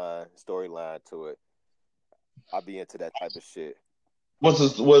storyline to it. I'll be into that type of shit. What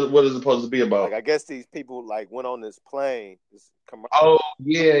is it supposed to be Like about? I guess these people like went on this plane, this commercial Oh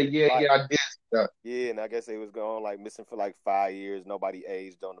yeah, yeah, flight. yeah. I did. That. Yeah, and I guess they was going like missing for like 5 years. Nobody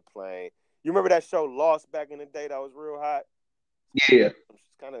aged on the plane. You remember that show Lost back in the day that was real hot? Yeah,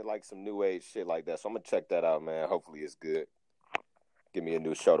 It's kind of like some new age shit like that. So I'm gonna check that out, man. Hopefully it's good. Give me a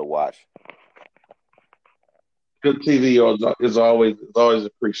new show to watch. good TV is always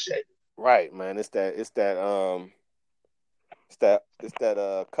appreciated. Right, man. It's that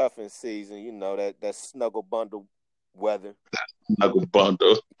cuffing season, you know, that snuggle bundle weather. Snuggle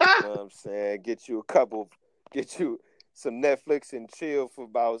bundle. You know what I'm saying? Get you some Netflix and chill for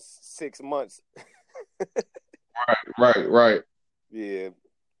about 6 months. Right. Yeah.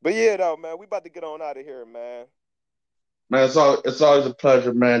 But yeah though, man, we about to get on out of here, man. Man, it's always a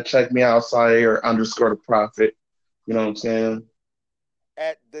pleasure, man. Check me outside here underscore the prophet. You know what I'm saying?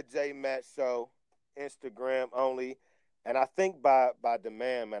 At the JMatt Show, Instagram only. And I think by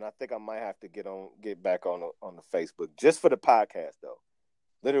demand, man, I think I might have to get back on the Facebook just for the podcast though.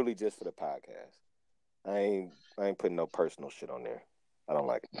 Literally just for the podcast. I ain't putting no personal shit on there. I don't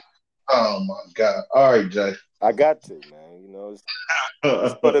like it. Oh my God. All right, Jay. I got to, man. You know,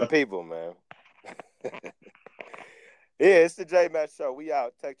 it's for the people, man. Yeah, it's the JMatt Show. We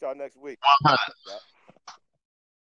out. Take y'all next week.